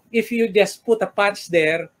 Now, if you just put a patch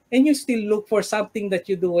there and you still look for something that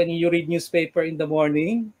you do when you read newspaper in the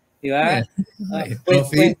morning, yeah.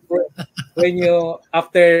 When you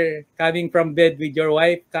after coming from bed with your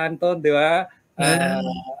wife, Canton, di ba? Then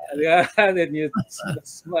you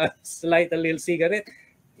light a little cigarette.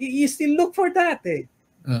 You still look for that.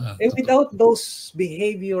 And without those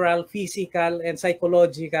behavioral, physical, and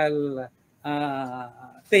psychological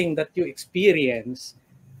thing that you experience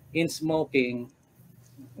in smoking,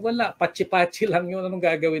 wala, patsi-patsi lang yun. Anong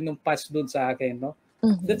gagawin ng patch dun sa akin, no?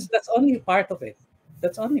 That's only part of it.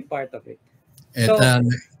 That's only part of it. So,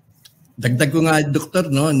 dagdag ko nga, Doktor,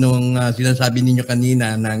 no, nung sinasabi ninyo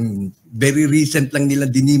kanina ng very recent lang nila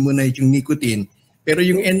dinimonize yung nicotine, pero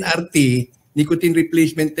yung NRT, nicotine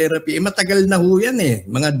replacement therapy, matagal na ho yan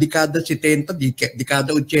mga dekada 70,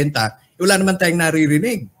 dekada 80, wala naman tayong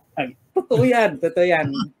naririnig. Totoo yan.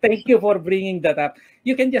 Thank you for bringing that up.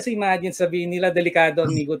 You can just imagine, sabihin nila, delikado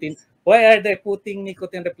ang nicotine. Why are they putting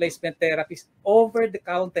nicotine replacement therapies over the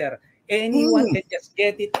counter? Anyone can just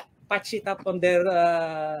get it, patch it up on their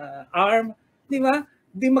arm. Di ba?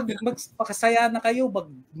 Di magpakasaya na kayo,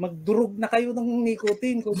 magdurog na kayo ng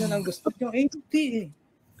nicotine kung yun ang gusto nyo. Hindi.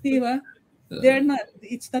 Di ba? They're not,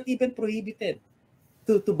 it's not even prohibited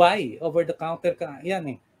to buy over the counter ka.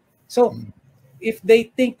 Yan So, if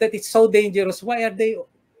they think that it's so dangerous, why are they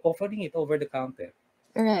offering it over the counter?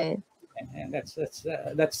 Right. And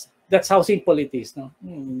that's how simple it is, no?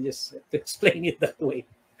 Just to explain it that way.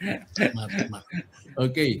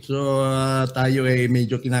 Okay, so tayo ay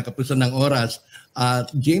medyo kinakapusan ng oras.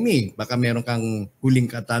 Jamie, baka meron kang huling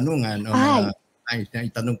katanungan o na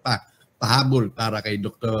itanong pahabol para kay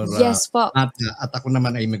Dr. Yes po. At ako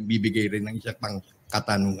naman ay magbibigay rin ng isa pang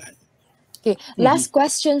katanungan. Okay, last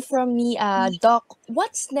question from me, Doc.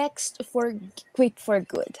 What's next for Quit for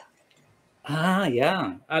Good?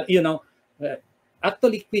 Yeah.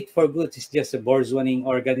 Actually, Quit for Good is just a bourgeoising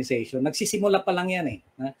organization. Nagsisimula pa lang yan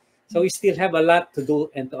So we still have a lot to do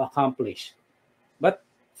and to accomplish. But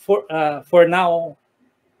for now,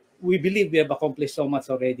 we believe we have accomplished so much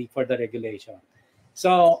already for the regulation.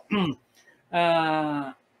 So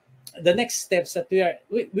the next steps that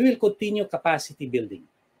we will continue capacity building.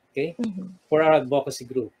 Okay, for our advocacy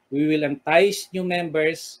group, we will entice new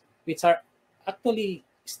members, which are actually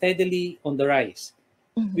steadily on the rise.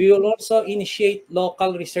 We will also initiate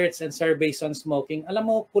local research and surveys on smoking. Alam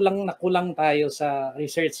mo, kulang na kulang tayo sa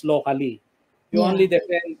research locally. You only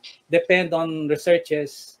depend on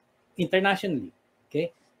researches internationally.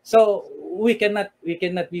 Okay, so we cannot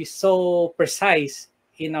be so precise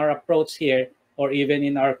in our approach here or even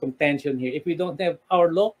in our contention here if we don't have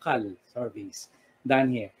our local surveys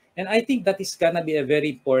done here. And I think that is gonna be a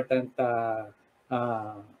very important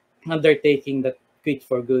undertaking that Quit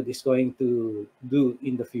for Good is going to do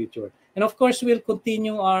in the future. And of course, we'll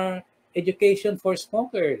continue our education for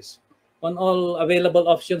smokers on all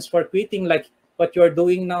available options for quitting, like what you're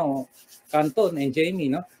doing now, Canton and Jamie.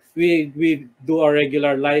 No, we do our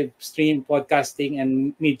regular live stream podcasting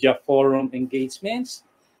and media forum engagements.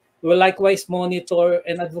 We will likewise monitor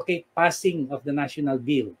and advocate passing of the national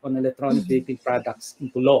bill on electronic vaping products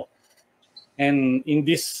into law. And in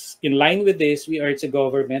line with this, we urge the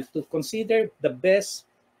government to consider the best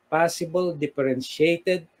possible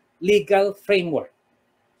differentiated legal framework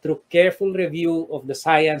through careful review of the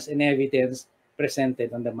science and evidence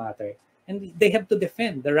presented on the matter. And they have to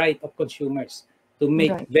defend the right of consumers to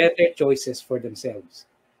make better choices for themselves.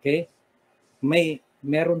 Okay?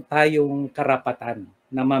 Meron tayong karapatan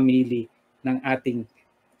na mamili ng ating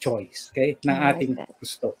choice, okay, ng I like ating that.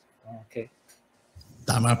 gusto. Okay.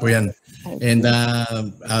 Tama po yan. And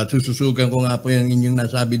sususugan ko nga po yung inyong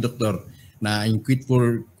nasabi, Doktor, na yung quit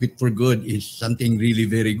for good is something really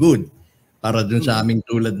very good para dun sa aming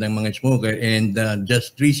tulad ng mga smoker. And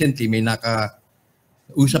just recently, may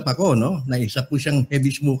nakausap ako, no? Na isa po siyang heavy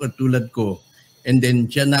smoker tulad ko. And then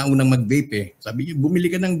siya na unang mag-vape eh. Sabi niya, bumili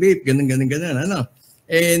ka ng vape, ganun, ano?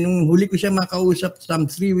 Eh, nung huli ko siya makausap some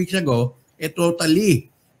 3 weeks ago, totally,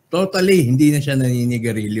 hindi na siya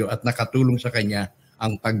naninigarilyo at nakatulong sa kanya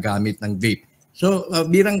ang paggamit ng vape. So,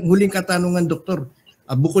 birang huling katanungan, Doktor,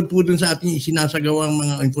 bukod po dun sa ating isinasagawang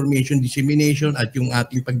mga information dissemination at yung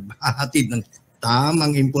ating paghahatid ng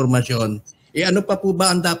tamang impormasyon, ano pa po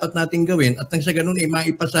ba ang dapat natin gawin? At nang sa ganun,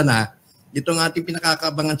 maipasa na itong ating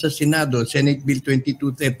pinakakabangan sa Senado, Senate Bill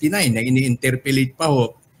 2239, na ini-interpellate pa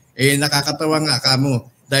ho. Nakakatawa nga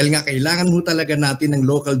kamo. Dahil nga kailangan ho talaga natin ng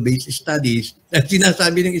local-based studies. At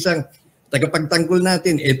sinasabi ng isang tagapagtanggol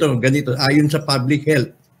natin, ganito, ayon sa Public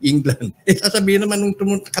Health England. Sasabihin naman nung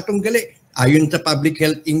katunggali, ayon sa Public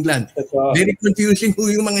Health England. Very confusing ho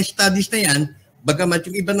yung mga studies na yan. Bagamat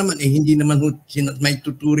yung iba naman, hindi naman ho may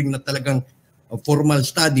tuturing na talagang formal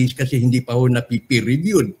studies kasi hindi pa ho na peer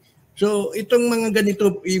reviewed. So itong mga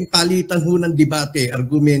ganito, yung palitan ho ng debate,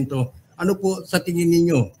 argumento, ano po sa tingin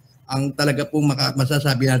ninyo ang talaga pong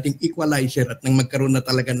masasabi nating equalizer at nang magkaroon na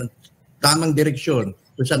talaga ng tamang direksyon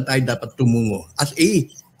kung saan tayo dapat tumungo as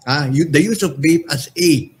the use of vape as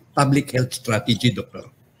a public health strategy, Doktor?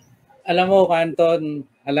 Alam mo, Anton,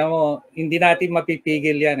 hindi natin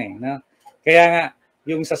mapipigil yan eh. No? Kaya nga,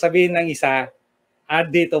 yung sasabihin ng isa,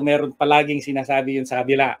 dito meron palaging sinasabi yun sa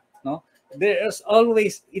kabila. No? There's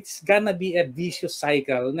always, it's gonna be a vicious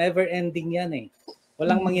cycle. Never ending yan eh.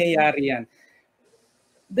 Walang mangyayari yan.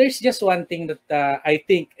 There's just one thing that I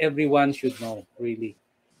think everyone should know, really.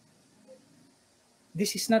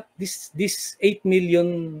 This is not, this 8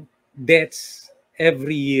 million deaths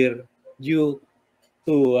every year due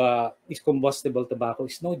to this combustible tobacco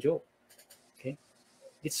is no joke. Okay?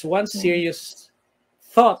 It's one serious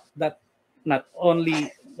thought that not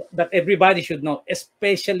only that everybody should know,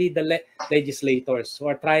 especially the legislators who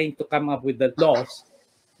are trying to come up with the laws,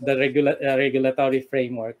 the regulatory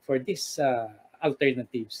framework for these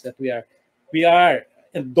alternatives that we are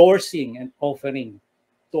endorsing and offering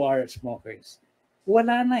to our smokers.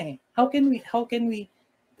 Wala na eh. How can we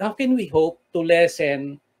hope to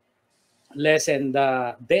lessen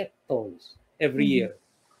the death tolls every year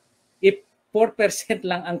if 4%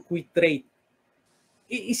 lang ang quit rate?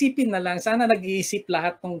 Iisipin na lang, sana nag-iisip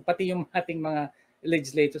lahat ng pati yung ating mga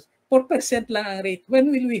legislators. 4% lang ang rate. When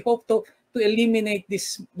will we hope to eliminate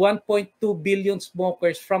this 1.2 billion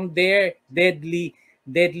smokers from their deadly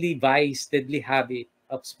vice, deadly habit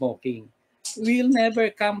of smoking? We'll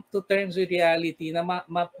never come to terms with reality na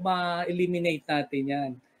ma-eliminate natin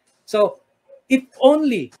yan. So, if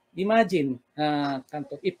only, imagine,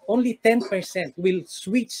 if only 10% will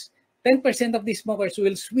switch, 10% of these smokers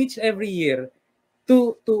will switch every year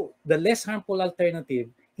to the less harmful alternative,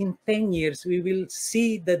 in 10 years, we will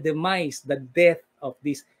see the demise, the death of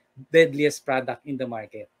this deadliest product in the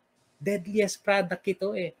market. Deadliest product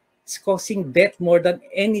ito eh. It's causing death more than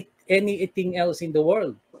anything else in the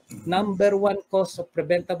world. Number 1 cause of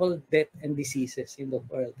preventable death and diseases in the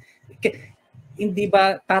world. Hindi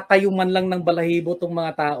ba tatayo man lang ng balahibo tong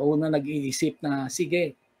mga tao na nag-iisip na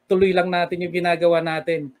sige, tuloy lang natin yung ginagawa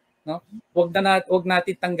natin, no? Wag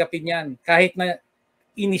natin tanggapin 'yan kahit na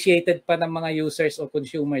initiated pa ng mga users o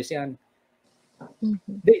consumers 'yan.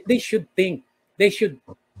 They should think. They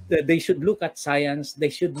should look at science,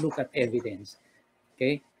 they should look at evidence.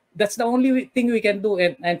 Okay? That's the only thing we can do,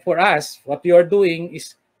 and for us, what we are doing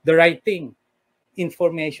is the right thing.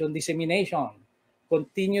 Information dissemination,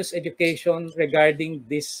 continuous education regarding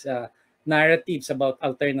these narratives about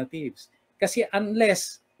alternatives. Kasi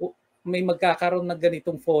unless may magkakaroon ng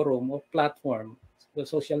ganitong forum o platform, the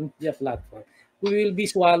social media platform, we will be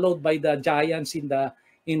swallowed by the giants in the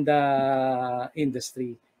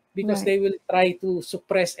industry, because they will try to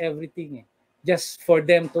suppress everything just for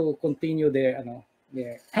them to continue their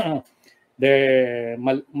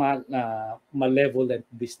malevolent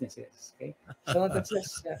businesses. Okay, so that's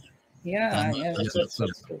just that's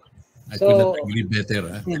true. I could not agree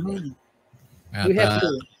better. We have to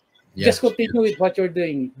just continue with what you're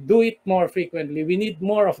doing. Do it more frequently. We need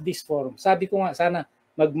more of this forum. Sabi ko nga, sana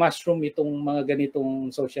mag-mushroom itong mga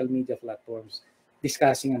ganitong social media platforms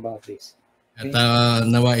discussing about this. Okay? At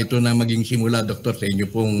nawa ito na maging simula, Doktor, sa inyo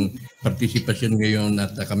pong partisipasyon ngayon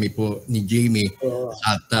at kami po ni Jamie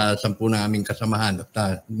at 10 na aming kasamahan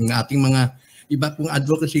at ng ating mga iba pong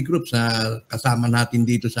advocacy groups na kasama natin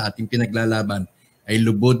dito sa ating pinaglalaban ay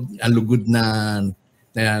lugod na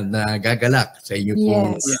gagalak sa inyo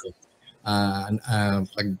pong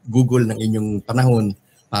pag-Google ng inyong panahon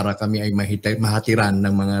para kami ay mahatiran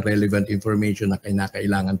ng mga relevant information na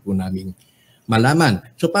kinakailangan po namin malaman.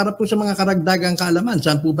 So para po sa mga karagdagang kaalaman,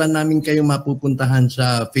 saan po ba namin kayo mapupuntahan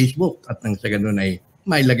sa Facebook? At nang sa ganun ay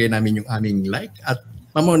mailagay namin yung aming like at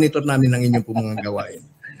mamonitor namin ang inyong po mga gawain.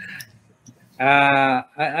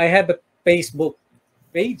 I have a Facebook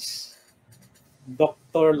page,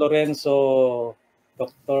 Dr. Lorenzo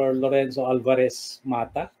Alvarez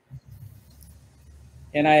Mata.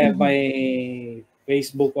 And I have my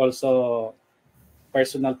Facebook also,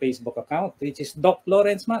 personal Facebook account, which is Doc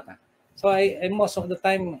Lawrence Mata. So I most of the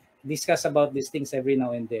time discuss about these things every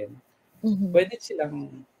now and then. Pwede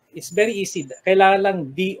silang, it's very easy. Kailangan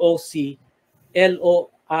lang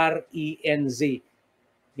DOCLORENZ.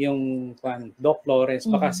 Yung Doc Lawrence.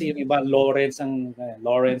 Baka kasi yung iba, Lawrence ang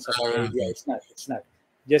Lawrence of Arabia. It's not.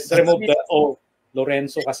 Just remove the O.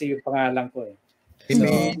 Lorenzo kasi yung pangalan ko eh.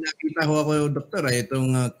 May nakita ko ako, Doktor,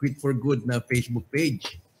 itong Quit for Good na Facebook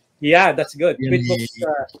page. Yeah, that's good. Quit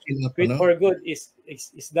for Good is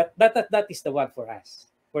that is the one for us,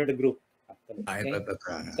 for the group. Okay?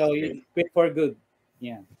 So Quit for Good.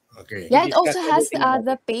 Yeah. Okay. Yeah, it also has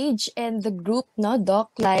the page and the group, no,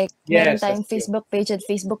 Doc? Like, meron tayong Facebook page at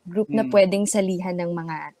Facebook group na pwedeng salihan ng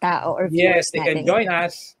mga tao or viewers. Yes, they can join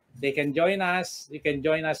us. They can join us. You can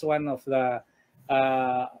join us one of the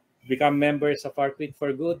become members of our Quit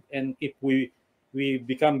for Good, and if we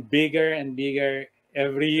become bigger and bigger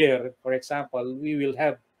every year, for example, we will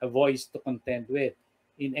have a voice to contend with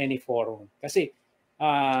in any forum. Kasi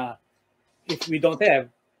if we don't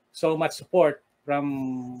have so much support from,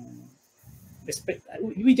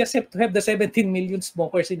 we just have to have the 17 million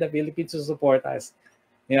smokers in the Philippines to support us.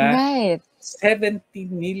 Yeah, right. 17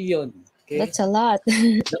 million. Okay? That's a lot.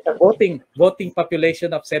 The voting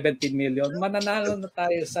population of 17 million, mananalo na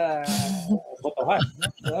tayo sa botohan.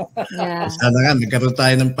 Yeah. Sana nga, nagkaroon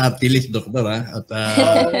tayo ng party list, Doktor. At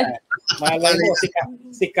malay mo,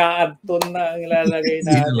 si Anton na ang ilalagay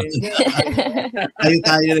natin.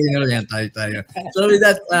 tayo. So with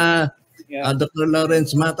that, Dr.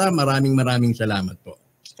 Lawrence Mata, maraming salamat po.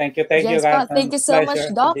 Thank you, thank you so much,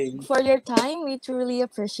 Doc, for your time. We truly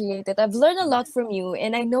appreciate it. I've learned a lot from you,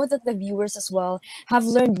 and I know that the viewers as well have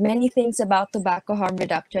learned many things about tobacco harm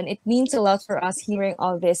reduction. It means a lot for us hearing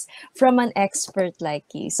all this from an expert like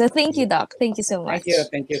you. So thank you, Doc. Thank you so much.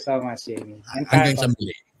 Thank you so much, Jamie. Hanggang sa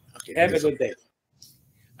muli. Okay, have a good day.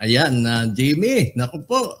 Ayan, Jamie, naku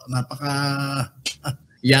po,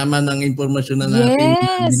 yaman ng impormasyon na natin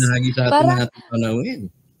binahagi sa ating mga panawin.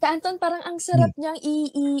 Anton, parang ang sarap niyang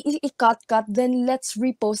i-cut, then let's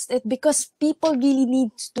repost it because people really need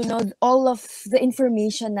to know all of the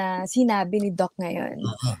information na sinabi ni Doc ngayon.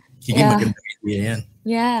 Sige, magandang idea yan.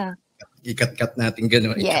 Yeah. I-cut natin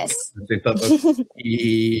gano'n. Yes.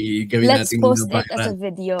 Gawin let's natin post it as a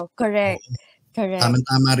video. Correct.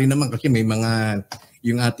 Tama rin naman kasi may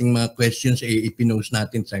yung ating mga questions ipinost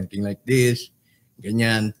natin, something like this,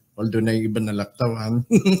 ganyan. Although na yung iba nalaktawan.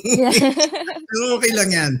 Pero okay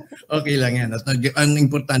lang yan. At ang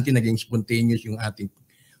importante, naging spontaneous yung ating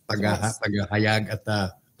paghahayag at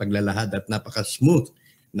paglalahad at napaka-smooth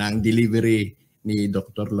na ang delivery ni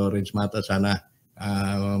Dr. Lawrence Mata. Sana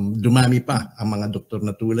dumami pa ang mga doktor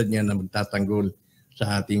na tulad niya na magtatanggol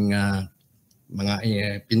sa ating mga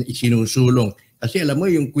isinusulong. Kasi alam mo,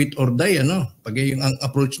 yung quit or die, pag yung ang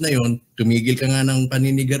approach na yon, tumigil ka nga ng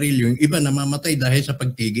paninigarilyo, yung iba namamatay dahil sa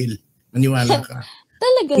pagtigil. Maniwala ka.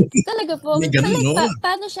 Talaga po.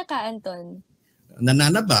 Paano siya ka, Anton?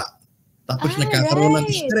 Nananaba. Tapos nagkakaroon ng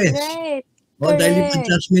stress. Right. Dahil yung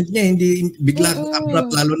adjustment niya, hindi bigla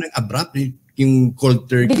abrupt, lalo ng abrupt, yung cold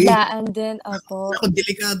turkey. Biglaan din, opo. Ako,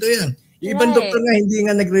 delikado yan. Yung ibang doktor nga, hindi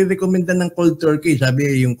nga nagre-recommenda ng cold turkey.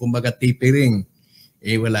 Sabi, yung kumbaga tapering.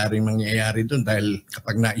 Wala rin mangyayari doon dahil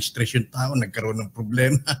kapag na-stress yung tao, nagkaroon ng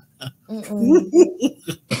problema.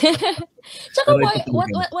 Tsaka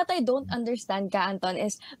what I don't understand ka, Anton,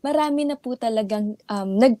 is marami na po talagang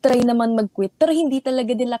nag-try naman mag-quit pero hindi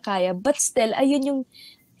talaga nila kaya. But still, ayun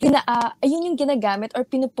yung ginagamit or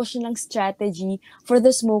pinupush ng strategy for the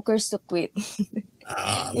smokers to quit.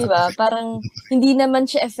 Diba? Parang hindi naman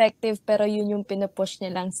siya effective pero yun yung pinupush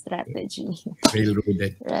nilang strategy.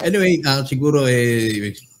 Railroaded. Right. Anyway, siguro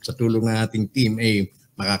sa tulong ng ating team,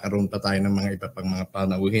 makakaroon pa tayo ng mga iba pang mga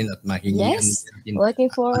panauhin at mahingian. Yes, looking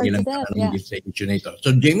forward to that. Yeah. Sa issue na ito.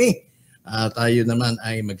 So Jamie, tayo naman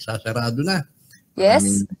ay magsasarado na.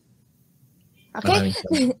 Yes. Okay.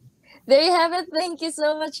 There you have it. Thank you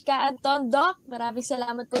so much, Ka Anton. Doc, maraming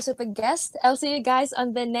salamat po sa pag-guest. I'll see you guys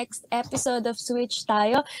on the next episode of Switch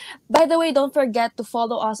Tayo. By the way, don't forget to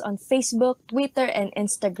follow us on Facebook, Twitter, and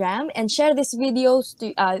Instagram, and share this video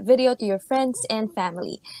to your friends and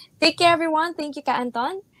family. Take care, everyone. Thank you, Ka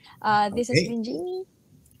Anton. This has been Jamie.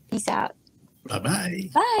 Peace out. Bye-bye.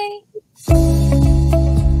 Bye.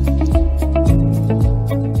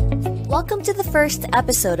 Welcome to the first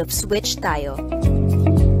episode of Switch Tayo.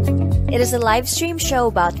 It is a live stream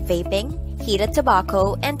show about vaping, heated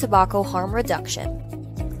tobacco, and tobacco harm reduction.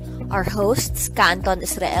 Our hosts, Anton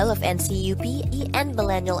Israel of NCUP and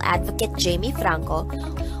millennial advocate Jamie Franco,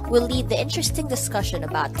 will lead the interesting discussion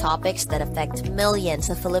about topics that affect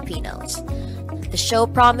millions of Filipinos. The show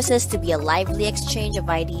promises to be a lively exchange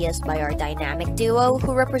of ideas by our dynamic duo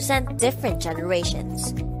who represent different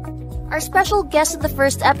generations. Our special guest in the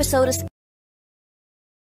first episode is